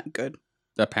been that good.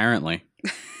 Apparently.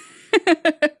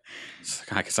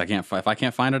 Because if I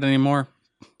can't find it anymore,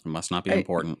 it must not be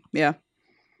important. Yeah.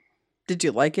 Did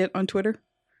you like it on Twitter?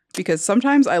 Because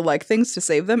sometimes I like things to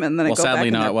save them, and then I go sadly,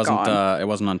 back and no, it wasn't. gone. It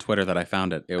wasn't on Twitter that I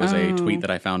found it. It was a tweet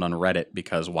that I found on Reddit.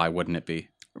 Because why wouldn't it be?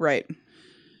 Right.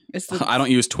 I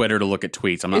don't use Twitter to look at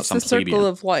tweets. I'm not some plebeian. It's the circle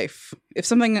of life. If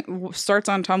something starts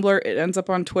on Tumblr, it ends up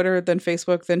on Twitter, then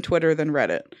Facebook, then Twitter, then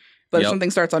Reddit. But if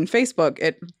something starts on Facebook,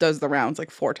 it does the rounds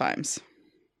like 4 times.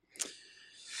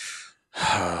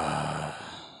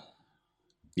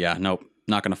 Yeah, nope.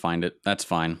 Not going to find it. That's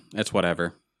fine. It's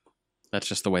whatever. That's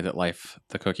just the way that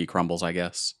the cookie crumbles, I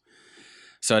guess.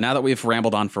 So now that we've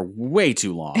rambled on for way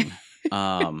too long,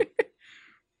 I'm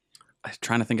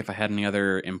trying to think if I had any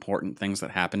other important things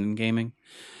that happened in gaming.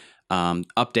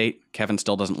 Update, Kevin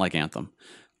still doesn't like Anthem.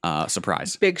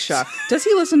 Surprise. Big shock. Does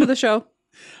he listen to the show?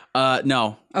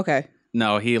 No. Okay.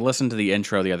 No, he listened to the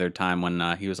intro the other time when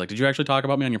he was like, "Did you actually talk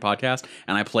about me on your podcast?"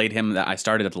 And I played him that I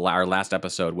started at our last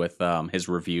episode with his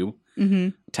review.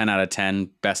 10 out of 10,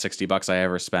 best $60 I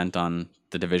ever spent on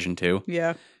The Division 2.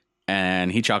 Yeah.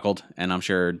 And he chuckled, and I'm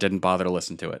sure didn't bother to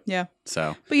listen to it. Yeah.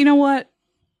 So. But you know what?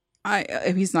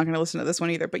 He's not going to listen to this one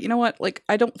either. But you know what? Like,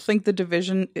 I don't think The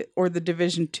Division or The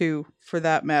Division 2, for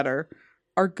that matter,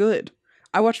 are good.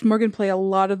 I watched Morgan play a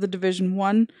lot of The Division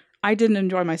 1. I didn't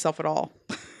enjoy myself at all.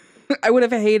 I would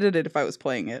have hated it if I was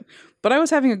playing it. But I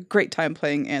was having a great time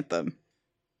playing Anthem.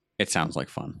 It sounds like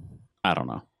fun. I don't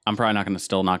know. I'm probably not going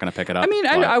to pick it up. I mean,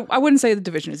 I wouldn't say The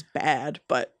Division is bad,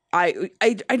 but I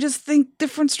just think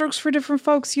different strokes for different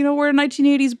folks. You know, we're a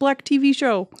 1980s black TV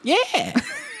show. Yeah.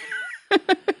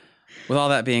 With all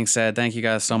that being said, thank you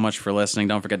guys so much for listening.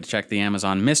 Don't forget to check the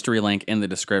Amazon mystery link in the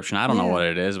description. I don't know what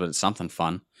it is, but it's something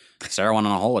fun. Sarah went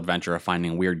on a whole adventure of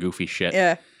finding weird, goofy shit.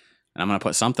 Yeah. And I'm going to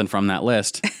put something from that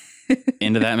list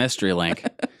into that mystery link.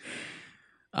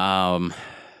 Also,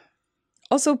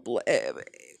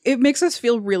 it makes us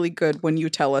feel really good when you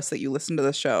tell us that you listen to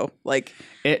the show. Like,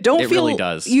 it really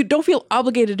does. You don't feel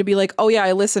obligated to be like, "Oh yeah,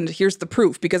 I listened. Here's the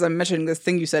proof," because I'm mentioning this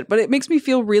thing you said. But it makes me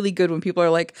feel really good when people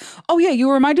are like, "Oh yeah, you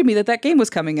reminded me that game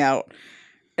was coming out,"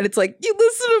 and it's like, you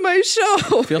listen to my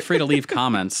show. Feel free to leave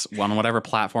comments on whatever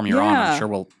platform you're on. I'm sure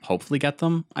we'll hopefully get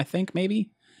them. I think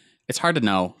maybe. It's hard to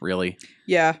know, really.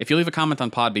 Yeah. If you leave a comment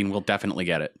on Podbean, we'll definitely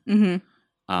get it.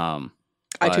 Mm-hmm.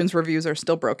 iTunes reviews are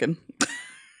still broken.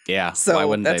 Yeah. So why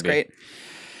wouldn't that's they be? Great.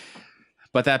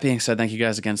 But that being said, thank you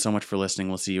guys again so much for listening.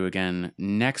 We'll see you again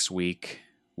next week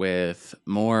with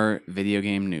more video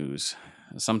game news.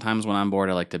 Sometimes when I'm bored,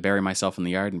 I like to bury myself in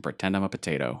the yard and pretend I'm a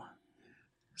potato.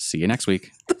 See you next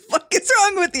week. What the fuck is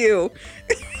wrong with you?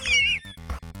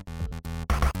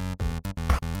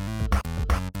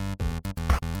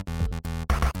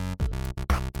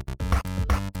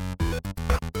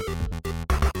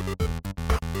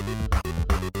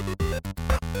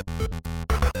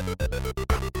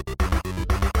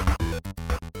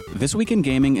 This Week in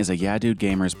Gaming is a Yeah Dude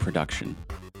Gamers production.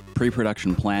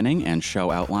 Pre-production planning and show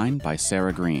outline by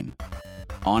Sarah Green.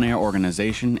 On-air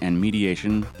organization and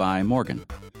mediation by Morgan.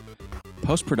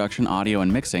 Post-production audio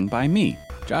and mixing by me,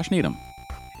 Josh Needham.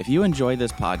 If you enjoy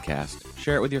this podcast,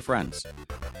 share it with your friends.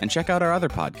 And check out our other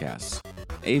podcasts.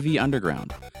 AV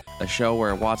Underground, a show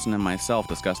where Watson and myself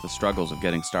discuss the struggles of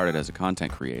getting started as a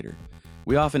content creator.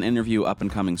 We often interview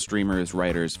up-and-coming streamers,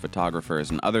 writers,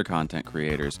 photographers, and other content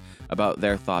creators about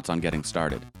their thoughts on getting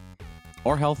started.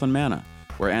 Or Health and Mana,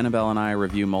 where Annabelle and I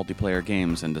review multiplayer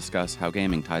games and discuss how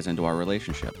gaming ties into our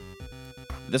relationship.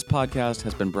 This podcast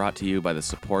has been brought to you by the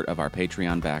support of our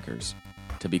Patreon backers.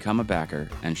 To become a backer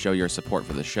and show your support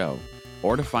for the show,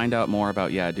 or to find out more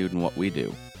about Yeah Dude and what we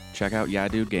do, check out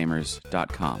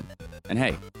YeahDudeGamers.com. And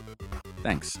hey,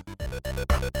 thanks.